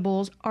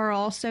vegetables, are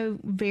also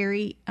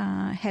very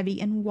heavy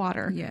in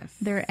water. Yes.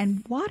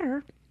 And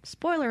water,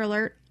 spoiler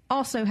alert,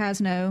 also has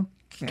no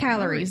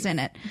calories in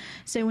it.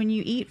 So when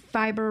you eat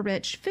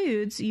fiber-rich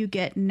foods, you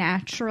get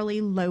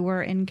naturally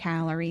lower in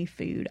calorie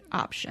food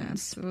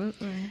options.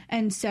 Absolutely.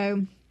 And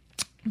so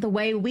the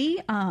way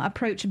we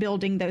approach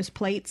building those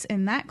plates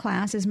in that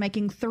class is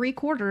making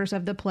 3/4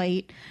 of the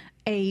plate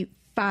a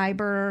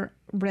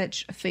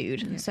fiber-rich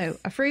food. Yes. So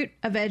a fruit,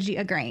 a veggie,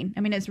 a grain.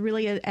 I mean, it's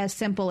really as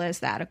simple as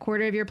that.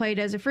 1/4 of your plate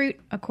as a fruit,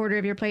 1/4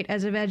 of your plate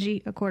as a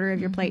veggie, 1/4 of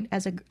your plate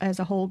as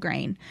a whole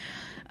grain.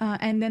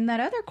 And then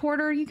that other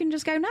 1/4 you can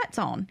just go nuts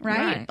on,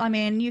 right? I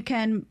mean, you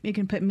can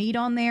put meat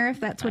on there if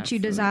that's what you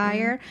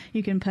desire.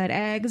 You can put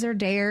eggs or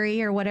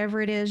dairy or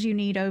whatever it is you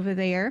need over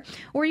there.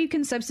 Or you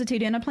can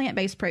substitute in a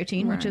plant-based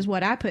protein, which is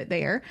what I put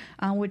there,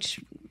 which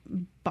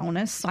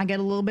bonus, I get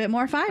a little bit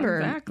more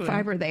fiber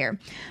there.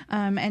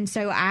 And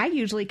so I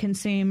usually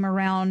consume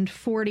around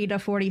 40 to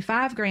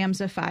 45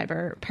 grams of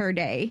fiber per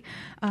day.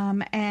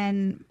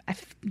 And I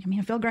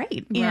feel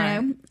great, you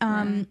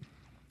know.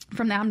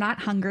 From now, I'm not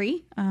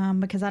hungry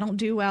because I don't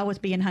do well with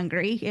being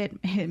hungry.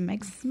 It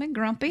makes me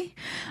grumpy.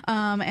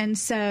 And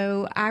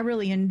so I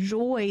really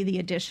enjoy the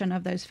addition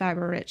of those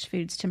fiber-rich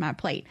foods to my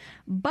plate.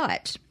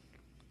 But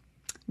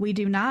we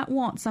do not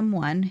want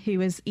someone who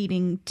is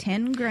eating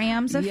 10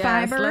 grams of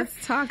fiber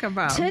let's talk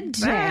about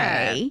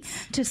today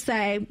that. To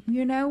say,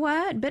 you know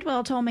what?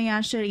 Bidwell told me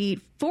I should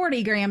eat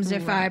 40 grams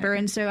of fiber,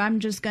 and so I'm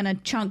just going to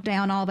chunk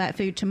down all that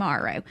food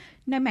tomorrow.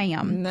 No,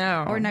 ma'am.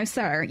 No. Or no,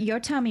 sir. Your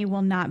tummy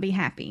will not be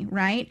happy,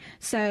 right?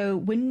 So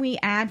when we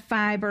add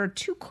fiber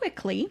too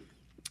quickly,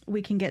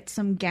 we can get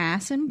some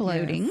gas and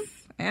bloating. Yes.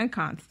 And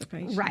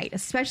constipation. Right.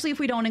 Especially if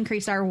we don't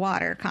increase our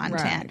water content.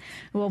 Right.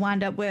 We'll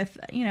wind up with,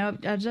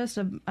 just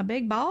a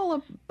big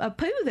ball of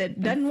poo that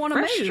doesn't want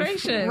to move.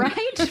 Frustration.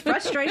 Right?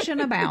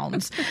 Frustration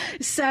abounds.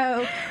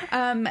 So,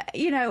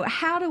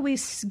 how do we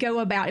go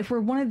about, if we're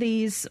one of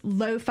these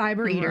low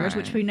fiber eaters,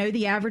 which we know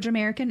the average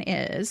American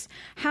is,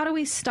 how do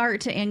we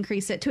start to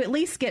increase it to at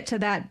least get to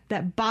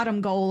that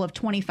bottom goal of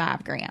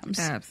 25 grams?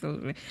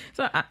 Absolutely.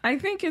 So I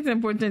think it's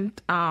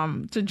important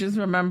to just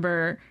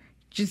remember,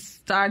 just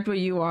start where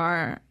you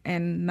are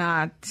and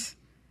not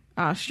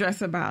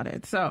stress about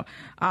it. So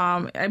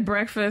at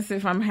breakfast,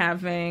 if I'm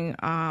having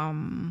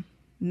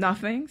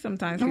nothing,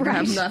 sometimes people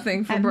have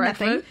nothing for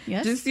breakfast. Nothing.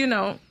 Yes. Just,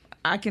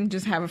 I can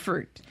just have a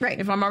fruit.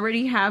 Right. If I'm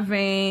already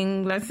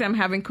having, let's say I'm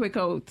having quick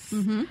oats,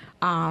 and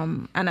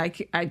I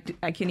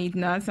can eat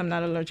nuts. I'm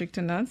not allergic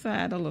to nuts. I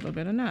add a little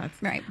bit of nuts.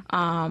 Right.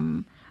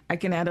 I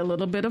can add a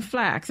little bit of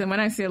flax. And when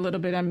I say a little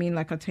bit, I mean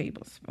like a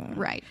tablespoon.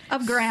 Right.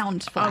 Of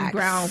ground flax. Of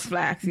ground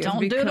flax, yes.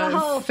 Don't do the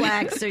whole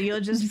flax or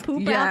you'll just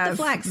poop out the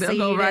flax seed. They'll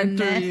go right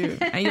through you.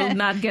 And you'll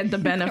not get the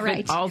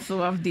benefit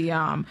also of the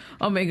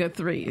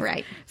omega-3s.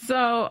 Right.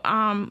 So,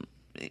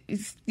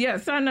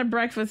 starting at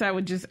breakfast, I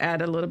would just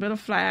add a little bit of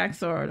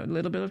flax or a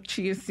little bit of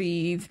chia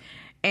seeds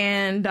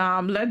and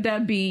let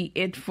that be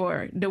it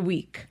for the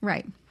week.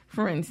 Right.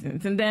 For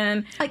instance, and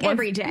then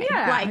every day,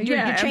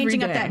 you're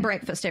changing up that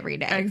breakfast every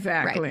day.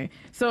 Exactly. Right.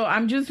 So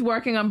I'm just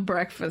working on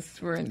breakfast,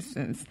 for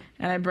instance,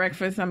 and at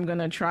breakfast I'm going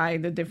to try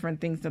the different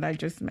things that I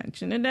just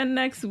mentioned, and then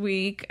next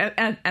week,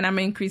 and I'm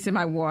increasing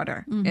my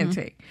water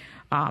intake,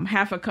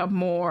 half a cup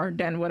more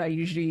than what I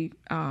usually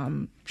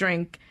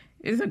drink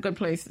is a good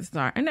place to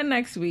start, and then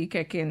next week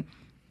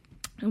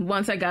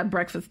once I got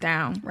breakfast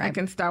down, I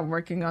can start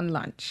working on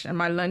lunch. And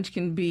my lunch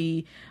can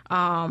be,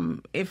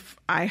 if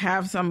I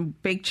have some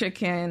baked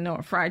chicken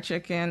or fried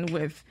chicken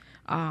with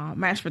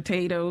mashed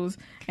potatoes,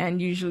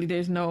 and usually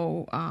there's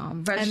no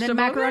vegetable. And then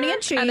macaroni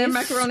and cheese. And then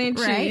macaroni and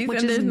cheese. Right, which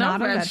and is there's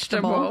not no a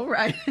vegetable.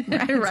 Right.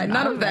 Right.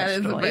 None of that is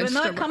a vegetable. Even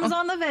though it comes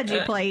on the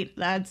veggie plate,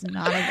 that's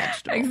not a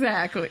vegetable.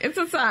 Exactly. It's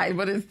a side,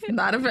 but it's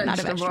not a vegetable. Not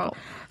a vegetable.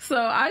 So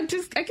I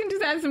can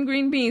just add some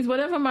green beans,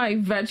 whatever my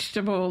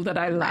vegetable that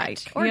I like.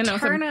 Or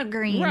turnip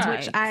greens,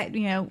 which to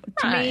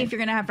me, if you're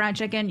going to have fried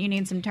chicken, you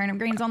need some turnip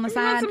greens on the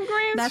side. Some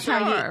greens, that's how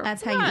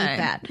you eat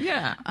that.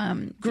 Yeah.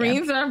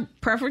 Greens are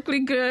perfectly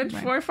good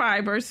for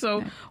fiber.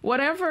 So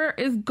whatever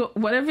is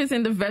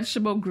in the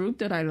vegetable group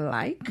that I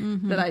like,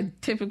 that I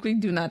typically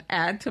do not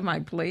add to my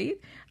plate,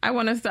 I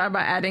want to start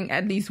by adding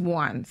at least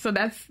one. So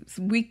that's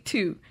week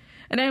 2.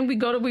 And then we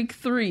go to week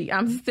 3.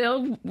 I'm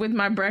still with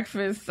my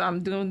breakfast.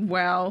 I'm doing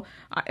well.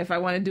 If I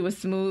want to do a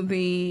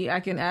smoothie, I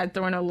can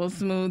throw in a little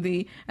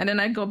smoothie. And then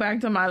I go back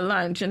to my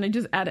lunch and I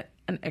just add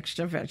an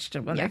extra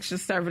vegetable, an extra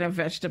serving of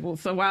vegetables.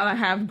 So while I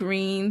have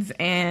greens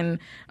and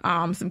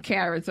some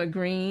carrots or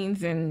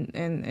greens and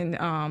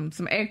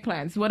some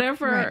eggplants,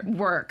 whatever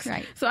works.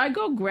 Right. So I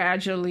go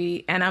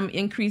gradually, and I'm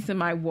increasing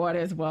my water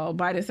as well.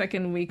 By the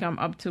second week, I'm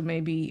up to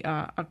maybe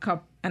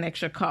an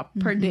extra cup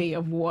per day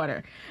of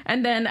water.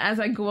 And then as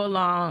I go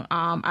along,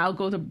 I'll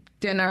go to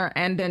dinner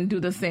and then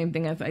do the same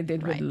thing as I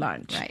did with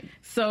lunch. Right.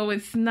 So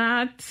it's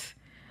not,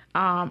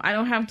 I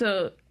don't have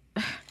to,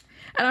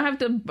 I don't have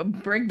to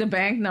break the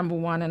bank, number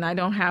one, and I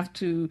don't have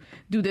to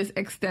do this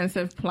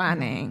extensive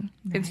planning.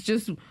 Right. It's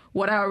just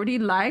what I already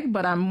like,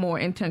 but I'm more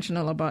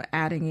intentional about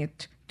adding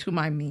it to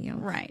my meal.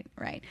 Right.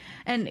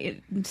 And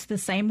it's the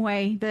same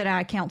way that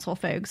I counsel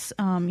folks,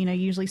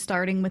 usually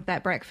starting with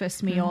that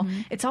breakfast meal.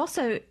 Mm-hmm. It's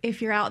also, if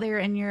you're out there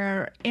and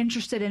you're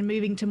interested in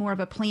moving to more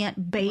of a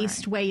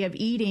plant-based way of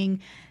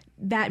eating,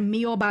 that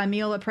meal by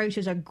meal approach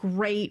is a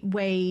great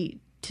way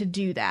to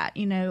do that.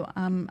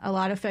 A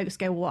lot of folks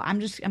go, well, I'm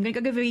going to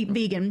go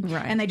vegan.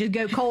 Right. And they just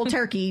go cold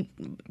turkey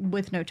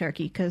with no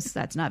turkey because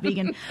that's not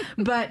vegan.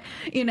 But,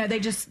 they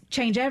just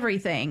change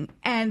everything.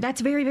 And that's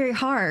very, very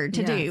hard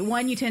to do.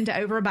 One, you tend to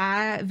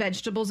overbuy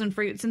vegetables and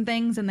fruits and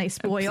things and they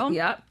spoil.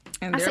 Yep.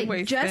 And I say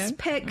wasted. Just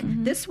pick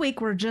this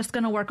week. We're just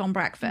going to work on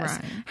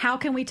breakfast. Right. How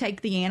can we take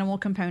the animal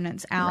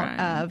components out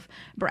of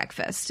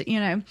breakfast?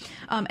 And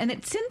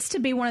it tends to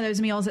be one of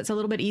those meals that's a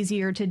little bit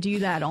easier to do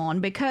that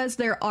on because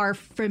there are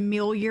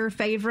familiar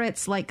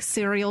favorites like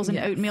cereals and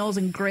oatmeals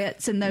and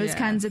grits and those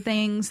kinds of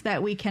things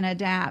that we can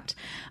adapt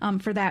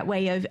for that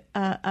way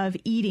of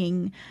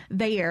eating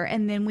there,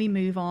 and then we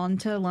move on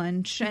to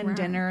lunch and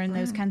dinner and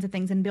those kinds of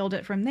things and build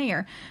it from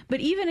there. But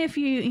even if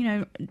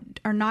you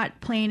are not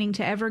planning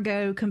to ever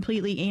go completely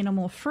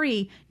animal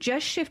free,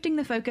 just shifting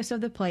the focus of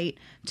the plate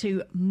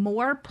to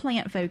more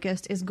plant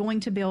focused is going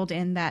to build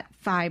in that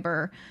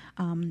fiber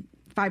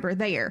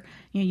there.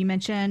 You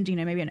mentioned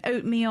maybe an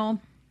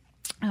oatmeal.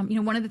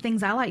 One of the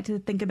things I like to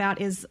think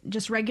about is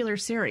just regular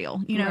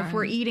cereal. If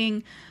we're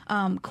eating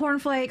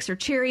cornflakes or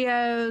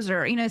Cheerios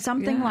or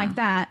something like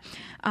that.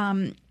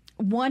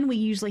 One, we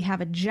usually have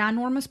a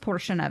ginormous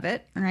portion of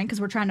it, right? Because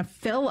we're trying to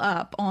fill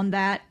up on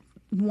that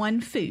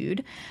one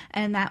food,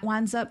 and that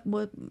winds up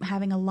with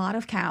having a lot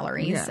of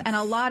calories and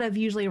a lot of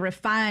usually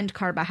refined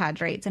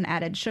carbohydrates and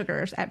added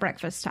sugars at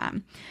breakfast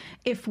time.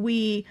 If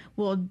we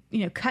will,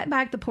 cut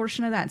back the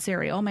portion of that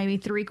cereal, maybe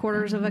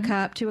 3/4 of a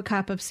cup to a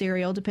cup of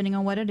cereal, depending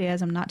on what it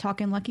is. I'm not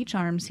talking Lucky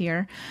Charms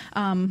here.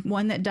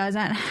 One that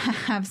doesn't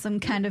have some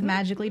kind of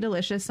magically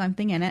delicious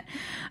something in it,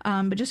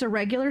 but just a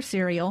regular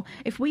cereal.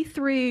 If we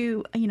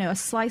threw, a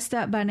sliced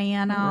up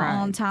banana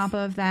on top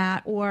of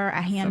that, or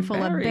a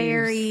handful of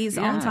berries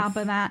on top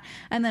of that,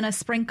 and then a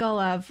sprinkle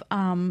of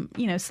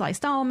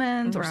sliced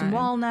almonds or some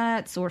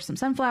walnuts or some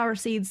sunflower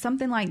seeds,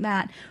 something like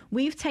that,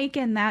 we've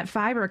taken that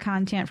fiber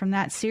content from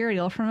that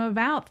cereal from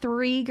about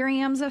 3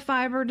 grams of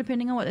fiber,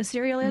 depending on what the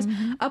cereal is,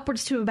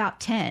 upwards to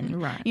about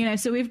 10.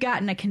 So we've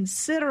gotten a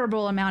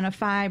considerable amount of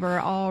fiber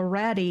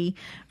already,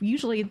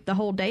 usually the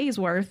whole day's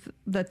worth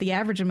that the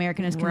average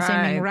American is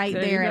consuming right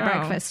there at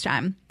breakfast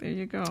time. There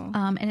you go.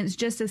 And it's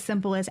just as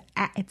simple as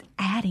it's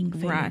adding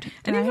food.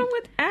 And even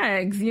with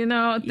eggs,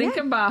 think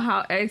about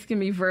how eggs can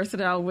be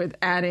versatile with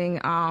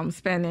adding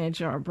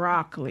spinach or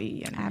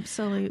broccoli. And,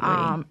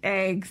 absolutely.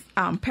 Eggs,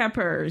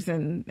 peppers,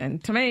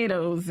 and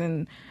tomatoes,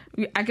 and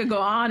I could go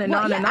on and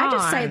on and on. I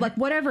just say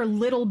whatever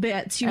little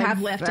bits you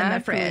have left in the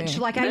fridge.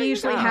 I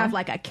usually have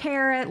a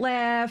carrot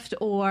left,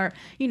 or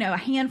a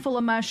handful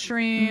of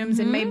mushrooms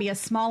and maybe a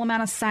small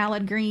amount of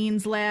salad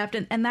greens left,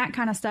 and that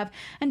kind of stuff,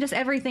 and just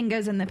everything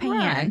goes in the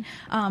pan.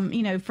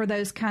 For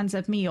those kinds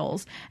of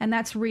meals, and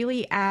that's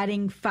really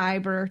adding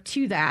fiber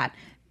to that.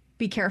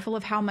 Be careful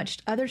of how much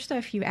other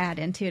stuff you add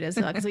into it as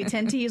well, because we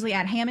tend to usually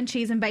add ham and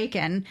cheese and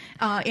bacon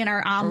in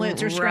our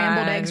omelets or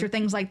scrambled eggs or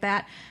things like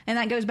that. And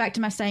that goes back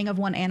to my saying of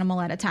one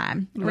animal at a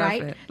time,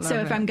 right? So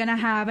if I'm going to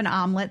have an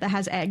omelet that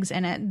has eggs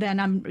in it, then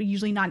I'm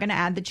usually not going to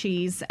add the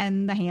cheese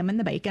and the ham and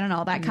the bacon and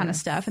all that kind of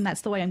stuff. And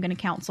that's the way I'm going to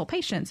counsel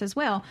patients as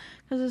well,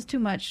 because there's too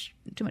much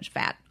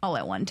fat all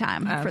at one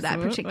time for that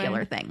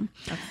particular thing.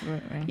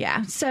 Absolutely.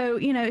 Yeah. So,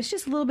 it's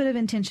just a little bit of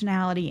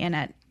intentionality in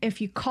it. If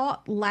you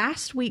caught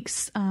last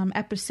week's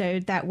episode,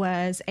 that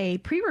was a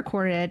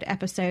pre-recorded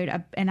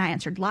episode, and I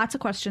answered lots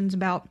of questions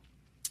about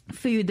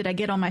food that I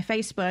get on my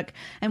Facebook,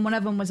 and one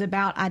of them was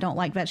about I don't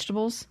like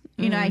vegetables.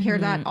 I hear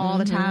that all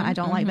the time. I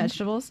don't like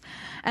vegetables.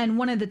 And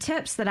one of the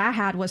tips that I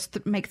had was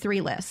make 3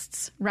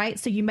 lists, right?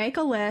 So you make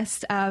a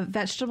list of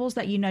vegetables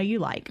that you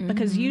like,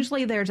 because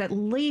usually there's at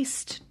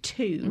least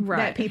 2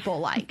 that people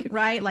like,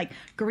 right? Like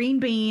green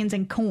beans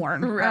and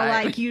corn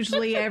are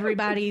usually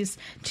everybody's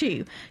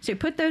 2. So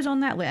put those on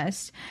that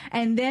list,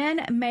 and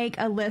then make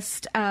a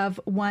list of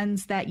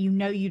ones that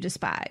you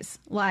despise.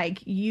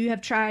 Like you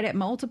have tried it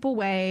multiple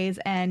ways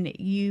and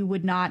you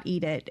would not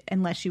eat it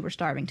unless you were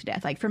starving to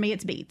death. Like for me,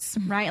 it's beets,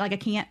 right? Like I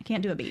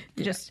can't do a beet.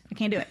 I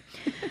can't do it.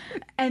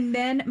 And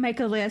then make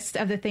a list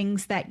of the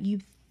things that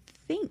you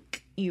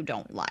think you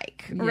don't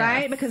like,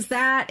 right? Because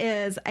that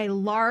is a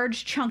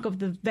large chunk of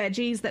the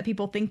veggies that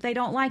people think they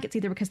don't like. It's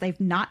either because they've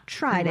not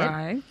tried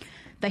it.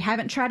 They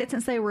haven't tried it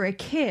since they were a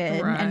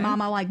kid, and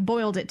mama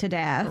boiled it to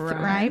death,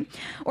 right?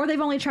 Or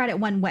they've only tried it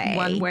one way.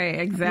 One way,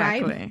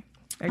 exactly. Right?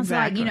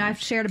 Exactly. It's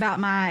I've shared about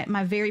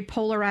my very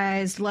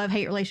polarized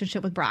love-hate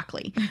relationship with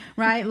broccoli,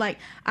 right?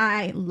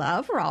 I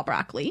love raw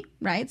broccoli,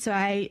 right? So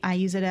I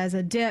use it as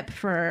a dip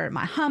for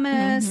my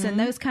hummus and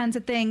those kinds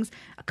of things.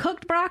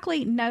 Cooked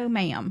broccoli, no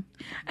ma'am.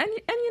 And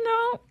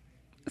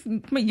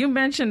You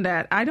mentioned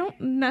that. I don't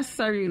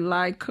necessarily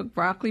like cooked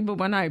broccoli, but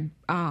when I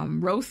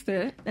roast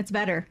it, That's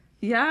better.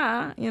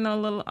 yeah, a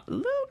little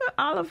bit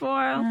olive oil,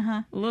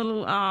 a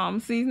little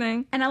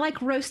seasoning. And I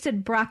like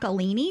roasted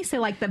broccolini, so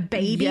like the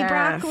baby Yes.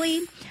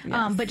 broccoli,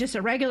 Yes. but just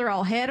a regular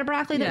all head of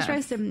broccoli that's Yes.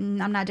 roasted.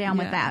 I'm not down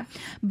with Yes. that.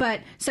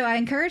 But so I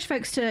encourage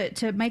folks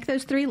to make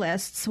those 3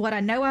 lists: what I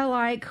know I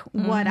like,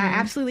 what I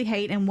absolutely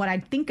hate, and what I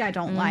think I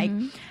don't like,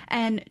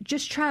 and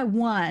just try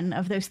one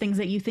of those things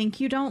that you think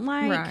you don't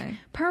like Right.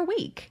 per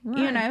week.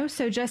 Right.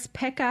 So just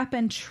pick up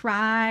and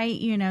try.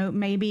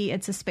 Maybe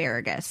it's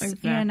asparagus.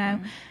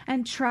 Exactly.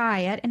 And try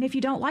it. And if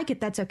you don't like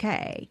it, that's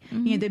okay.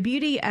 The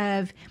beauty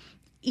of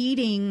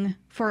eating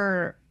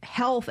for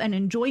health and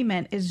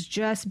enjoyment is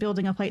just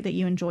building a plate that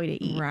you enjoy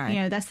to eat.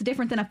 Right. That's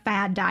different than a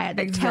fad diet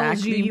that Exactly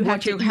tells you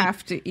what you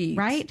have to eat.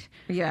 Right?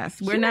 Yes.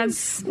 We're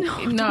Humans not.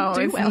 don't No,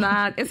 do it's well.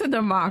 not. It's a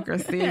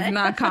democracy. It's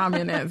not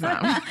communism.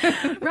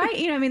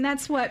 Right?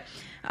 That's what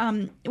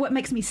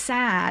makes me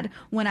sad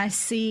when I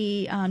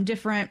see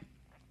different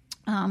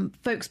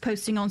folks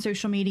posting on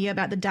social media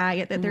about the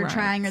diet that they're Right.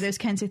 trying or those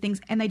kinds of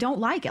things, and they don't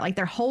like it. Like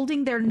they're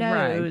holding their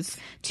nose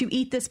to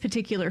eat this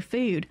particular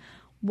food.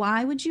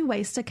 Why would you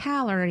waste a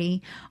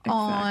calorie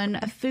on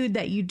a food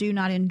that you do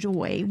not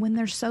enjoy when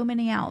there's so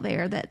many out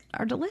there that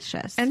are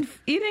delicious? And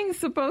eating is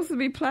supposed to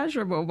be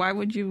pleasurable. Why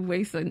would you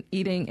waste an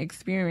eating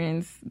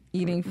experience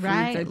eating foods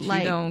that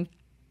you don't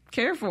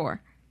care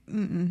for?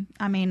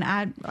 I mean,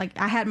 I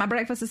had my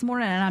breakfast this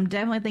morning, and I'm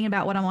definitely thinking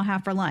about what I'm gonna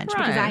have for lunch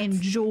because I Right.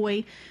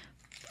 enjoy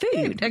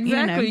food.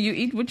 Exactly. You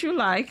eat what you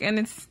like, and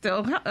it's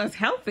still it's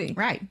healthy.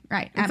 Right. It's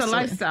Absolutely.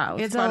 a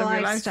lifestyle. It's part a of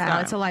your lifestyle.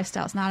 It's a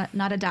lifestyle. It's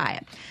not a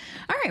diet.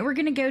 All right, we're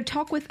going to go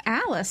talk with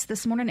Alice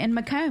this morning in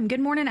Macomb. Good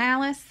morning,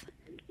 Alice.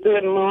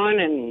 Good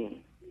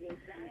morning.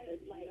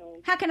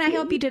 How can I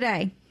help you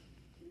today?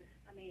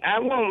 I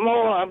want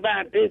more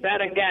about this. I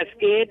done got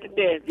scared to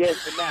death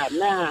just about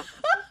now.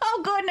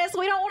 Oh, goodness.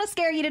 We don't want to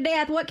scare you to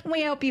death. What can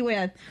we help you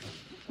with?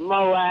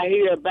 More I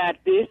hear about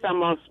this, I'm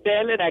going to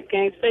spell it. I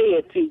can't say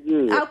it too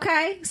good.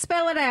 Okay.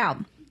 Spell it out.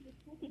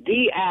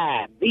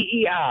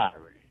 DIBERTRICULOSIS.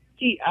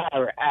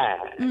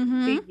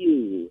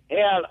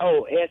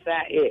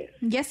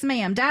 Yes,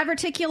 ma'am.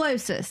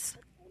 Diverticulosis.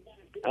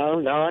 Oh,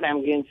 Lord,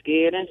 I'm getting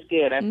scared and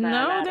scared.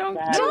 No, don't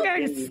get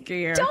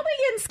scared. Don't be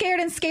getting scared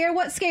and scared.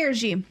 What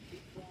scares you?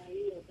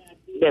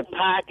 The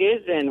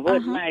pockets and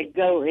what might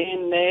go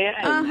in there.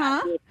 And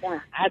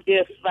I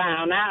just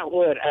found out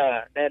what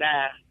that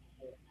I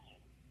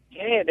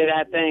had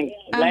I think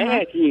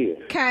last year.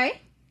 Okay.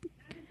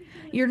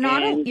 You're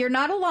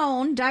not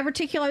alone.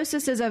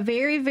 Diverticulosis is a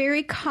very,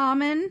 very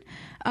common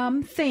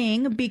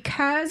thing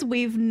because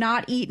we've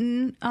not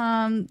eaten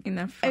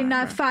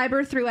enough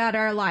fiber throughout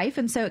our life,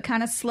 and so it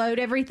kind of slowed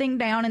everything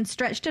down and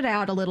stretched it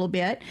out a little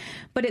bit.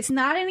 But it's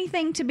not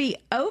anything to be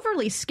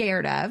overly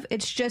scared of.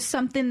 It's just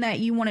something that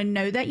you want to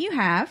know that you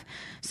have,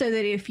 so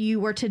that if you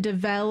were to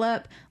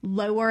develop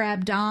lower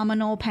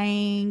abdominal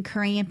pain,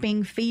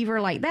 cramping,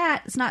 fever like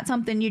that, it's not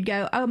something you'd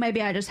go, oh,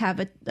 maybe I just have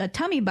a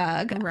tummy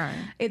bug. Right.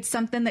 It's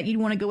something that you'd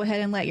want to go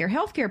ahead and let your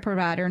healthcare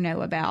provider know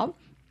about.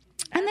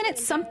 And then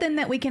it's something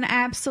that we can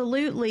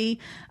absolutely,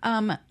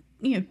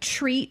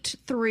 treat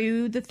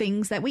through the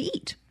things that we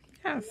eat.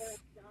 Yes.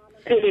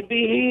 Could it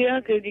be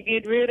here? Could you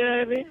get rid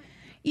of it?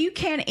 You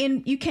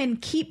can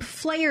keep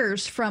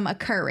flares from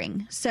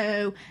occurring.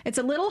 So it's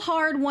a little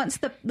hard once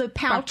the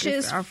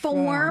pouches are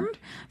formed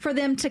for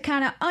them to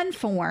kind of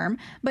unform,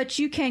 but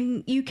you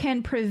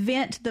can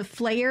prevent the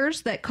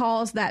flares that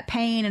cause that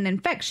pain and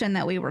infection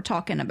that we were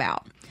talking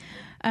about.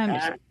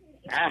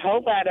 I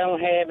hope I don't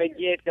have it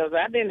yet because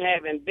I've been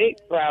having big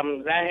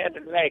problems. I had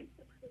to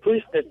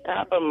push the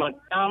top of my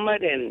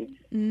stomach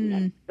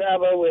and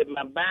struggle with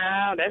my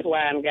bowel. That's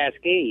why I got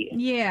scared.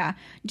 Yeah.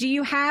 Do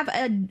you have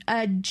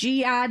a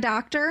GI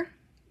doctor?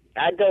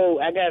 I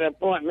got an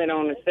appointment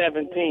on the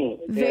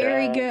 17th.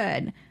 Very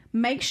good.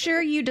 Make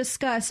sure you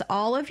discuss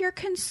all of your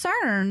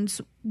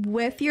concerns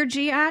with your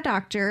GI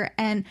doctor,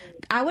 and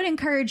I would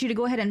encourage you to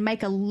go ahead and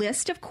make a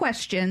list of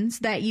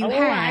questions that you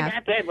have. I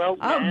got that broke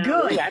down. Oh,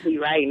 good. I be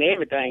writing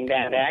everything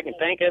down there I can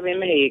think of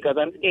in my head because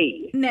I'm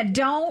scared.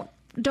 Now,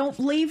 don't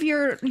leave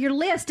your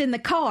list in the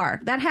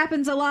car. That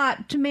happens a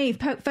lot to me.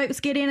 Folks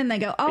get in and they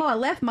go, oh, I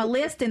left my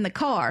list in the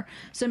car.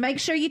 So make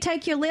sure you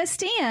take your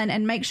list in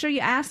and make sure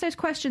you ask those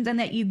questions and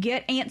that you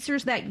get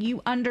answers that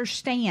you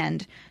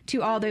understand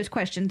to all those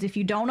questions. If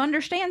you don't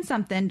understand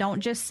something,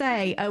 don't just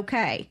say,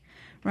 okay,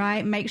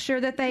 right? Make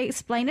sure that they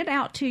explain it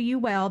out to you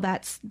well.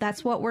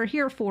 That's what we're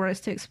here for,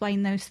 is to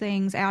explain those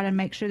things out and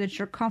make sure that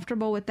you're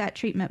comfortable with that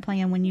treatment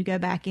plan when you go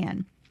back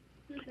in.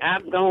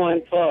 I'm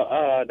going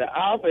for the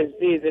office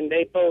visit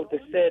they supposed to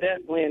set up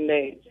when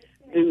they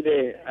do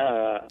the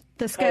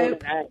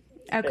scope.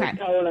 Okay. The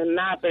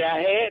colonoscopy. I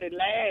had it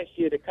last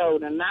year, the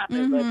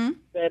colonoscopy, but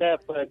set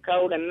up for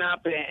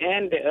colonoscopy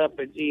and the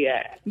upper GI.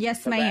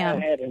 Yes, ma'am.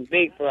 I had a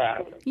big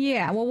problem.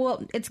 Yeah,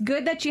 well, it's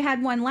good that you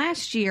had one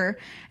last year,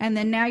 and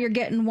then now you're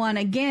getting one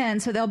again,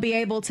 so they'll be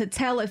able to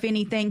tell if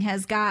anything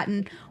has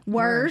gotten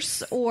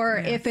worse or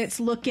if it's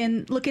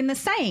looking the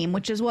same,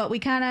 which is what we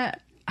kind of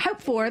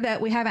hope for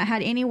that we haven't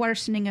had any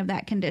worsening of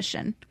that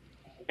condition.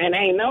 And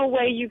ain't no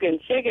way you can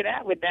check it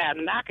out without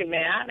knocking me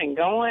out and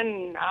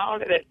going, all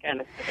of that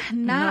kind of stuff.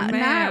 Not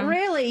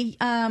really.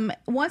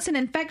 Once an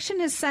infection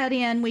is set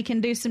in, we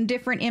can do some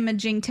different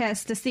imaging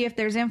tests to see if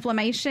there's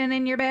inflammation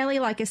in your belly,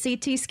 like a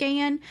CT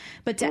scan.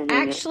 But to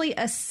actually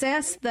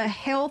assess the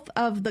health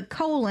of the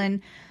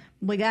colon,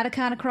 we got to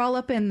kind of crawl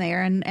up in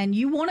there, and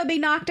you want to be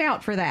knocked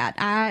out for that.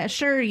 I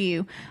assure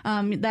you,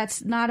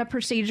 that's not a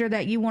procedure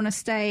that you want to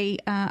stay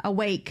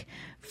awake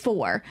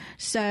for.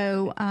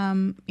 So,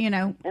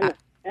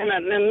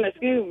 And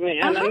excuse me,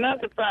 and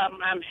another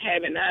problem I'm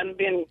having, I've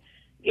been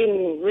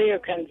getting real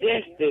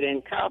congested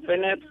and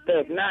coughing up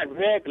stuff, not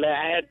regular.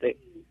 I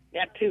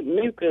got too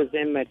mucus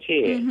in my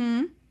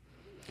chest.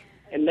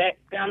 And that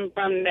comes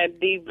from that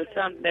deep or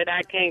something that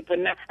I can't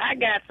pronounce. I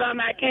got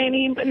something I can't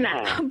even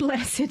pronounce. Oh,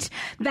 bless it.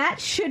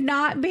 That should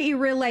not be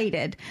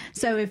related.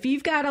 So if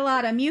you've got a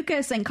lot of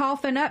mucus and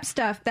coughing up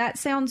stuff, that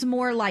sounds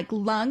more like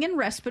lung and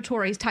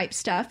respiratory type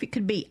stuff. It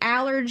could be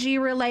allergy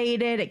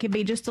related. It could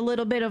be just a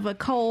little bit of a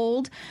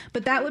cold.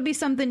 But that would be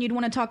something you'd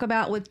want to talk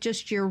about with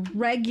just your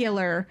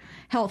regular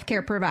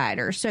healthcare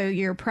provider. So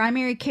your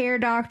primary care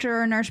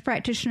doctor or nurse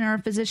practitioner or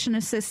physician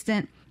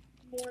assistant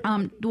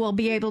will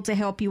be able to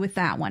help you with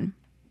that one.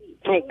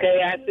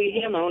 Okay, I see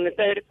him on the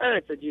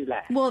 31st of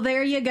July. Well,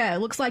 there you go.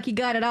 Looks like you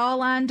got it all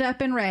lined up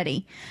and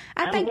ready.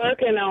 I'm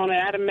working on it.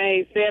 I've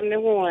made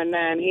 71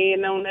 now, and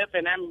heading on up,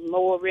 and I'm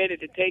more ready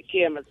to take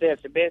care of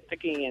myself the best I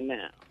can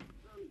now.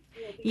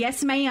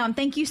 Yes, ma'am.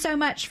 Thank you so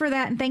much for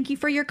that, and thank you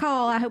for your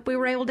call. I hope we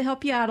were able to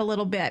help you out a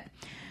little bit.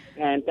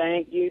 And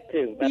thank you,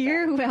 too. Bye-bye.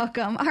 You're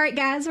welcome. All right,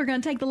 guys, we're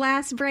going to take the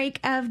last break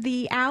of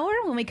the hour.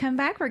 When we come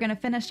back, we're going to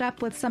finish up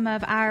with some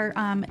of our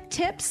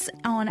tips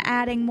on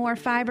adding more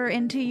fiber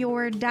into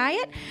your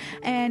diet.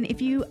 And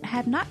if you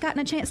have not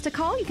gotten a chance to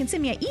call, you can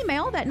send me an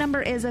email. That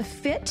number is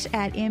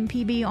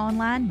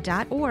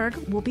fit@mpbonline.org.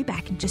 We'll be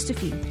back in just a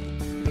few.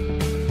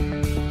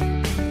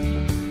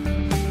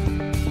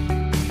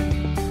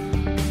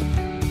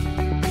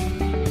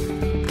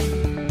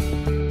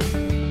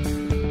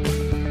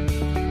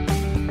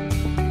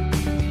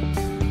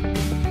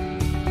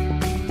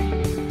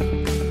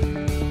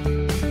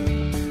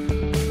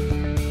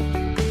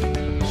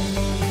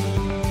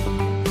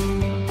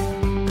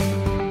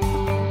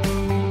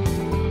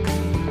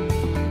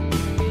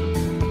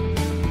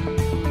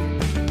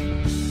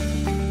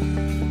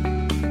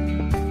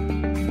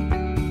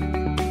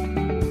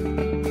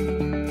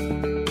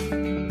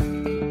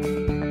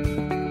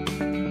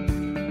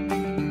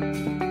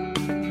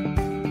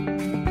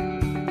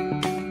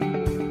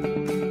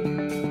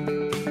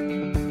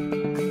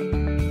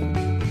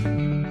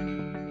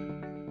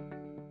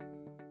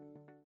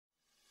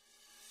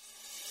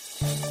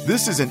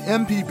 This is an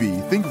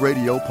MPB Think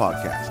Radio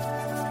podcast.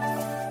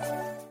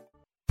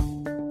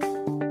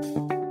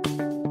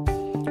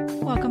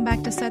 Welcome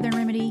back to Southern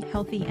Remedy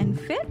Healthy and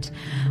Fit.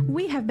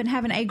 We have been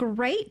having a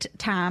great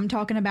time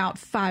talking about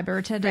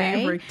fiber today.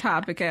 Favorite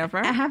topic ever.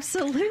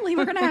 Absolutely.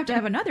 We're going to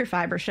have another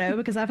fiber show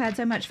because I've had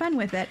so much fun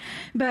with it.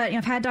 But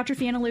I've had Dr.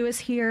 Fiona Lewis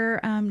here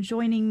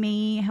joining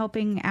me,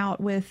 helping out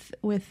with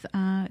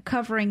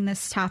covering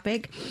this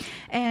topic.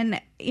 And,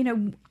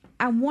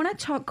 I want to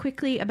talk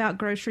quickly about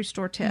grocery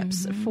store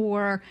tips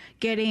for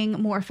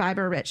getting more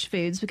fiber-rich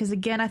foods because,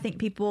 again, I think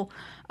people,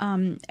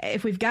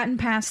 if we've gotten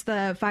past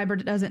the fiber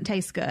that doesn't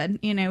taste good,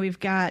 we've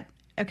got,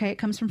 okay, it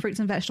comes from fruits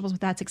and vegetables, but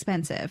that's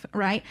expensive,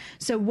 right?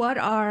 So what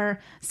are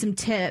some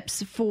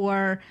tips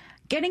for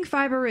getting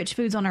fiber-rich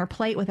foods on our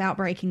plate without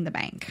breaking the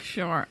bank?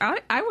 Sure.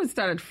 I would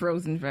start at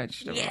frozen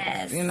vegetables.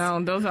 Yes.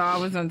 Those are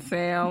always on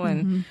sale,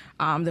 and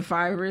the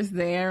fiber is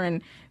there,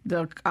 and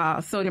the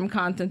sodium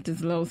content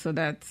is low, so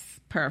that's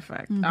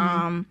perfect.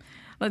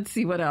 Let's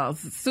see what else.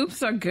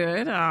 Soups are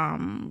good.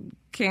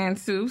 Canned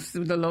soups,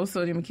 the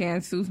low-sodium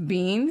canned soups.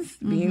 Beans.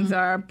 Beans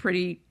are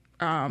pretty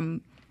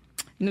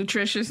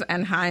nutritious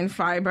and high in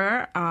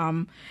fiber.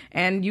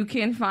 And you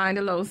can find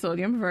the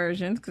low-sodium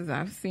versions because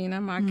I've seen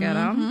them. I get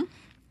them.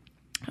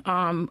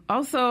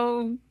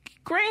 Also,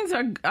 grains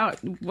are,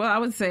 I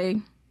would say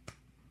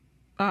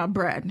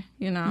bread,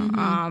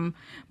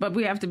 but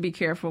we have to be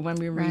careful when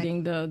we're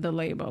reading the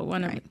label.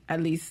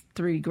 At least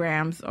 3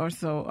 grams or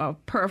so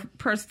per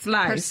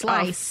slice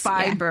of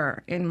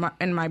fiber in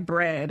my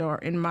bread or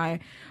in my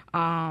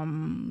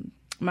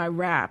my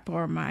wrap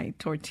or my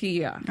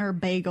tortilla or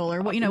bagel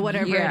or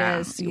whatever it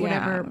is,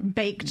 whatever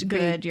baked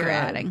good you're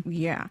adding.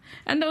 Yeah,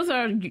 and those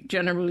are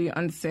generally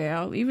on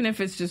sale. Even if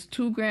it's just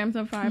 2 grams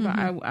of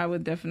fiber, I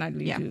would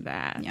definitely do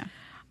that. Yeah.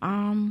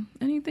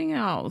 Anything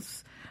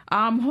else?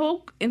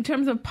 In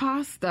terms of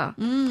pasta.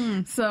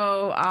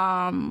 So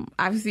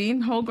I've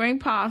seen whole grain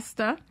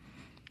pasta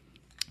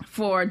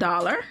for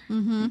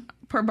 $1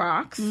 per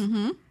box.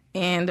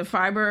 And the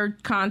fiber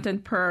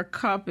content per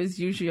cup is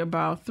usually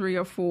about 3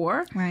 or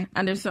 4. Right.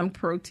 And there's some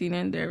protein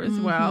in there as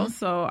well.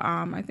 So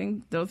I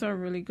think those are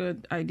really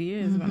good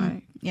ideas when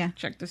I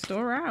check the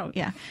store out.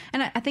 Yeah.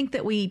 And I think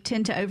that we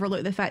tend to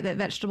overlook the fact that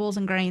vegetables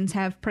and grains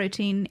have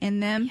protein in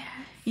them. Yes.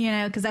 You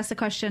know, because that's the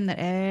question that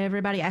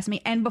everybody asked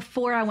me. And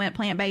before I went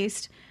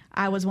plant-based,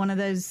 I was one of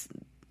those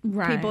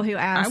people who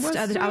asked.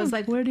 I was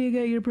like, where do you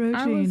get your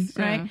protein?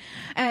 Right?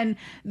 And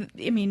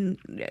I mean,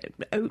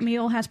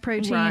 oatmeal has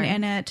protein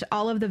in it.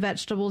 All of the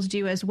vegetables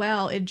do as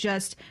well. It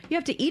just, you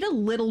have to eat a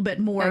little bit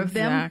more of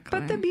them.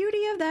 But the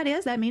beauty of that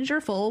is that means you're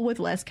full with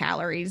less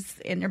calories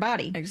in your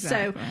body.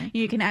 So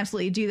you can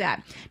absolutely do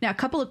that. Now, a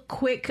couple of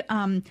quick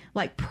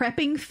like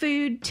prepping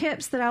food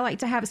tips that I like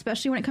to have,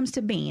 especially when it comes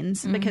to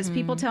beans, because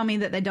people tell me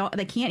that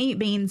they can't eat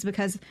beans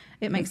because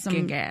it makes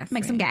them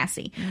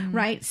gassy.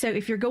 Right? So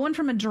if you're going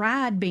from a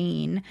dried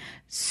bean,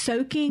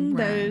 soaking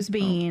those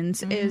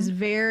beans is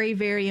very,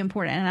 very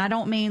important. And I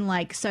don't mean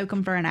like soak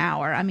them for an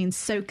hour. I mean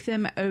soak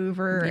them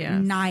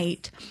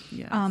overnight.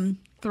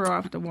 Throw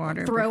off the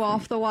water.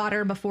 Off the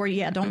water before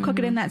don't cook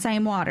it in that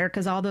same water,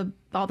 because all the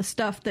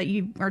stuff that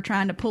you are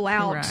trying to pull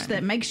out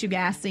that makes you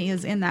gassy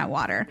is in that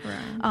water.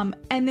 And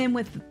then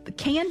with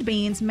canned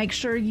beans, make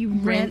sure you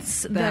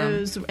rinse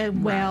those as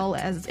well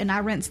as, and I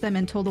rinse them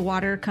until the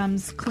water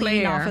comes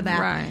clean off of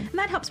that. And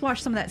that helps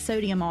wash some of that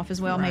sodium off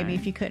as well, maybe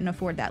if you couldn't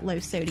afford that low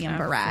sodium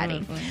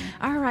variety.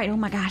 All right. Oh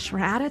my gosh, we're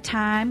out of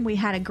time. We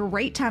had a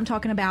great time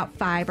talking about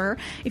fiber.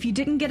 If you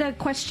didn't get a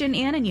question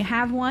in and you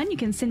have one, you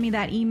can send me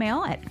that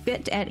email at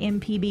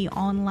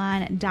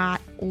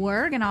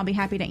fit@mpbonline.org and I'll be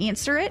happy to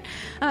answer it.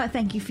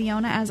 Thank you,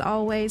 Fiona, as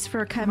always,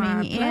 for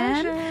coming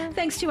in.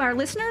 Thanks to our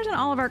listeners and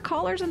all of our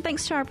callers, and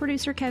thanks to our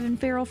producer, Kevin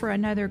Farrell, for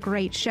another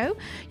great show.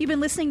 You've been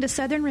listening to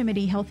Southern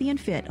Remedy Healthy and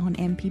Fit on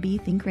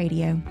MPB Think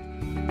Radio.